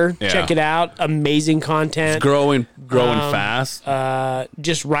favor. Yeah. Check it out. Amazing content. It's growing fast.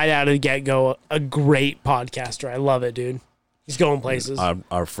 Just right out of the get-go, a great podcaster. I love it, dude. He's going places.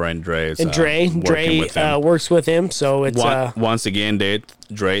 Our friend Dre is And Dre working with him. works with him, so it's Once again,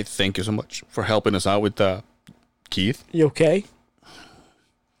 Dre, thank you so much for helping us out with Keith. you okay?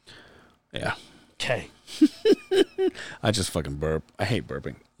 Yeah. Okay. I just fucking burp. I hate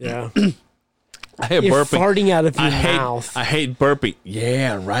burping. Yeah. I hate You're burping. farting out of your I mouth. hate burping.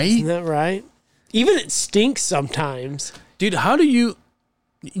 Yeah, right? Isn't that right? Even it stinks sometimes. Dude, how do you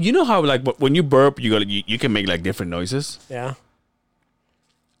know how like when you burp you can make like different noises? Yeah.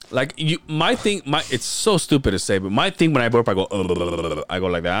 Like it's so stupid to say, but my thing when I burp I go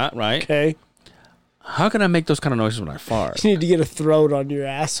like that, right? Okay. How can I make those kind of noises when I fart? You need to get a throat on your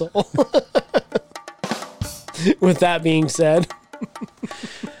asshole. With that being said,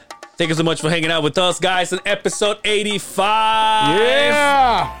 Thank you so much for hanging out with us, guys, in episode 85.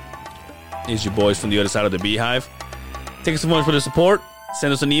 yeah. It's your boys from the other side of the beehive. Thank you so much for the support.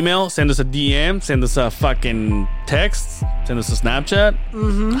 Send us an email. Send us a DM. Send us a fucking text. Send us a Snapchat.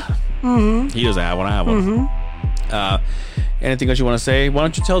 He doesn't have one. I have one. Anything else you want to say? Why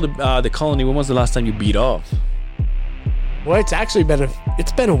don't you tell the colony when was the last time you beat off? Well, it's actually been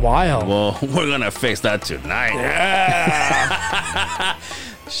a while. Well, we're gonna fix that tonight. Yeah.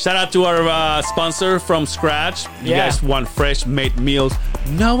 Shout out to our sponsor, From Scratch. You guys want fresh made meals?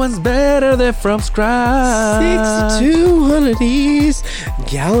 No one's better than From Scratch. 6200 East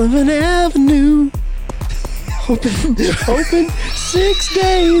Gallivan Avenue. Open 6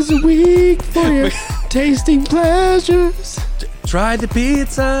 days a week for your tasting pleasures. Try the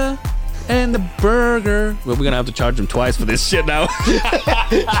pizza and the burger. Well, we're gonna have to charge them twice for this shit now. You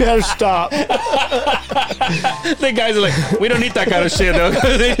gotta stop. The guys are like, we don't need that kind of shit, though.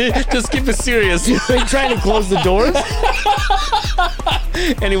 Just keep it serious. Are you trying to close the doors?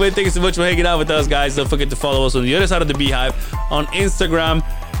 Anyway, thank you so much for hanging out with us, guys. Don't forget to follow us on the other side of the Beehive on Instagram,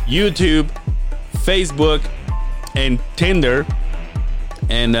 YouTube, Facebook, and Tinder.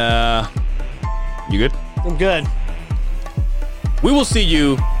 And you good? I'm good. We will see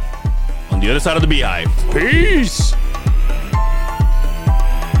you on the other side of the Beehive. Peace.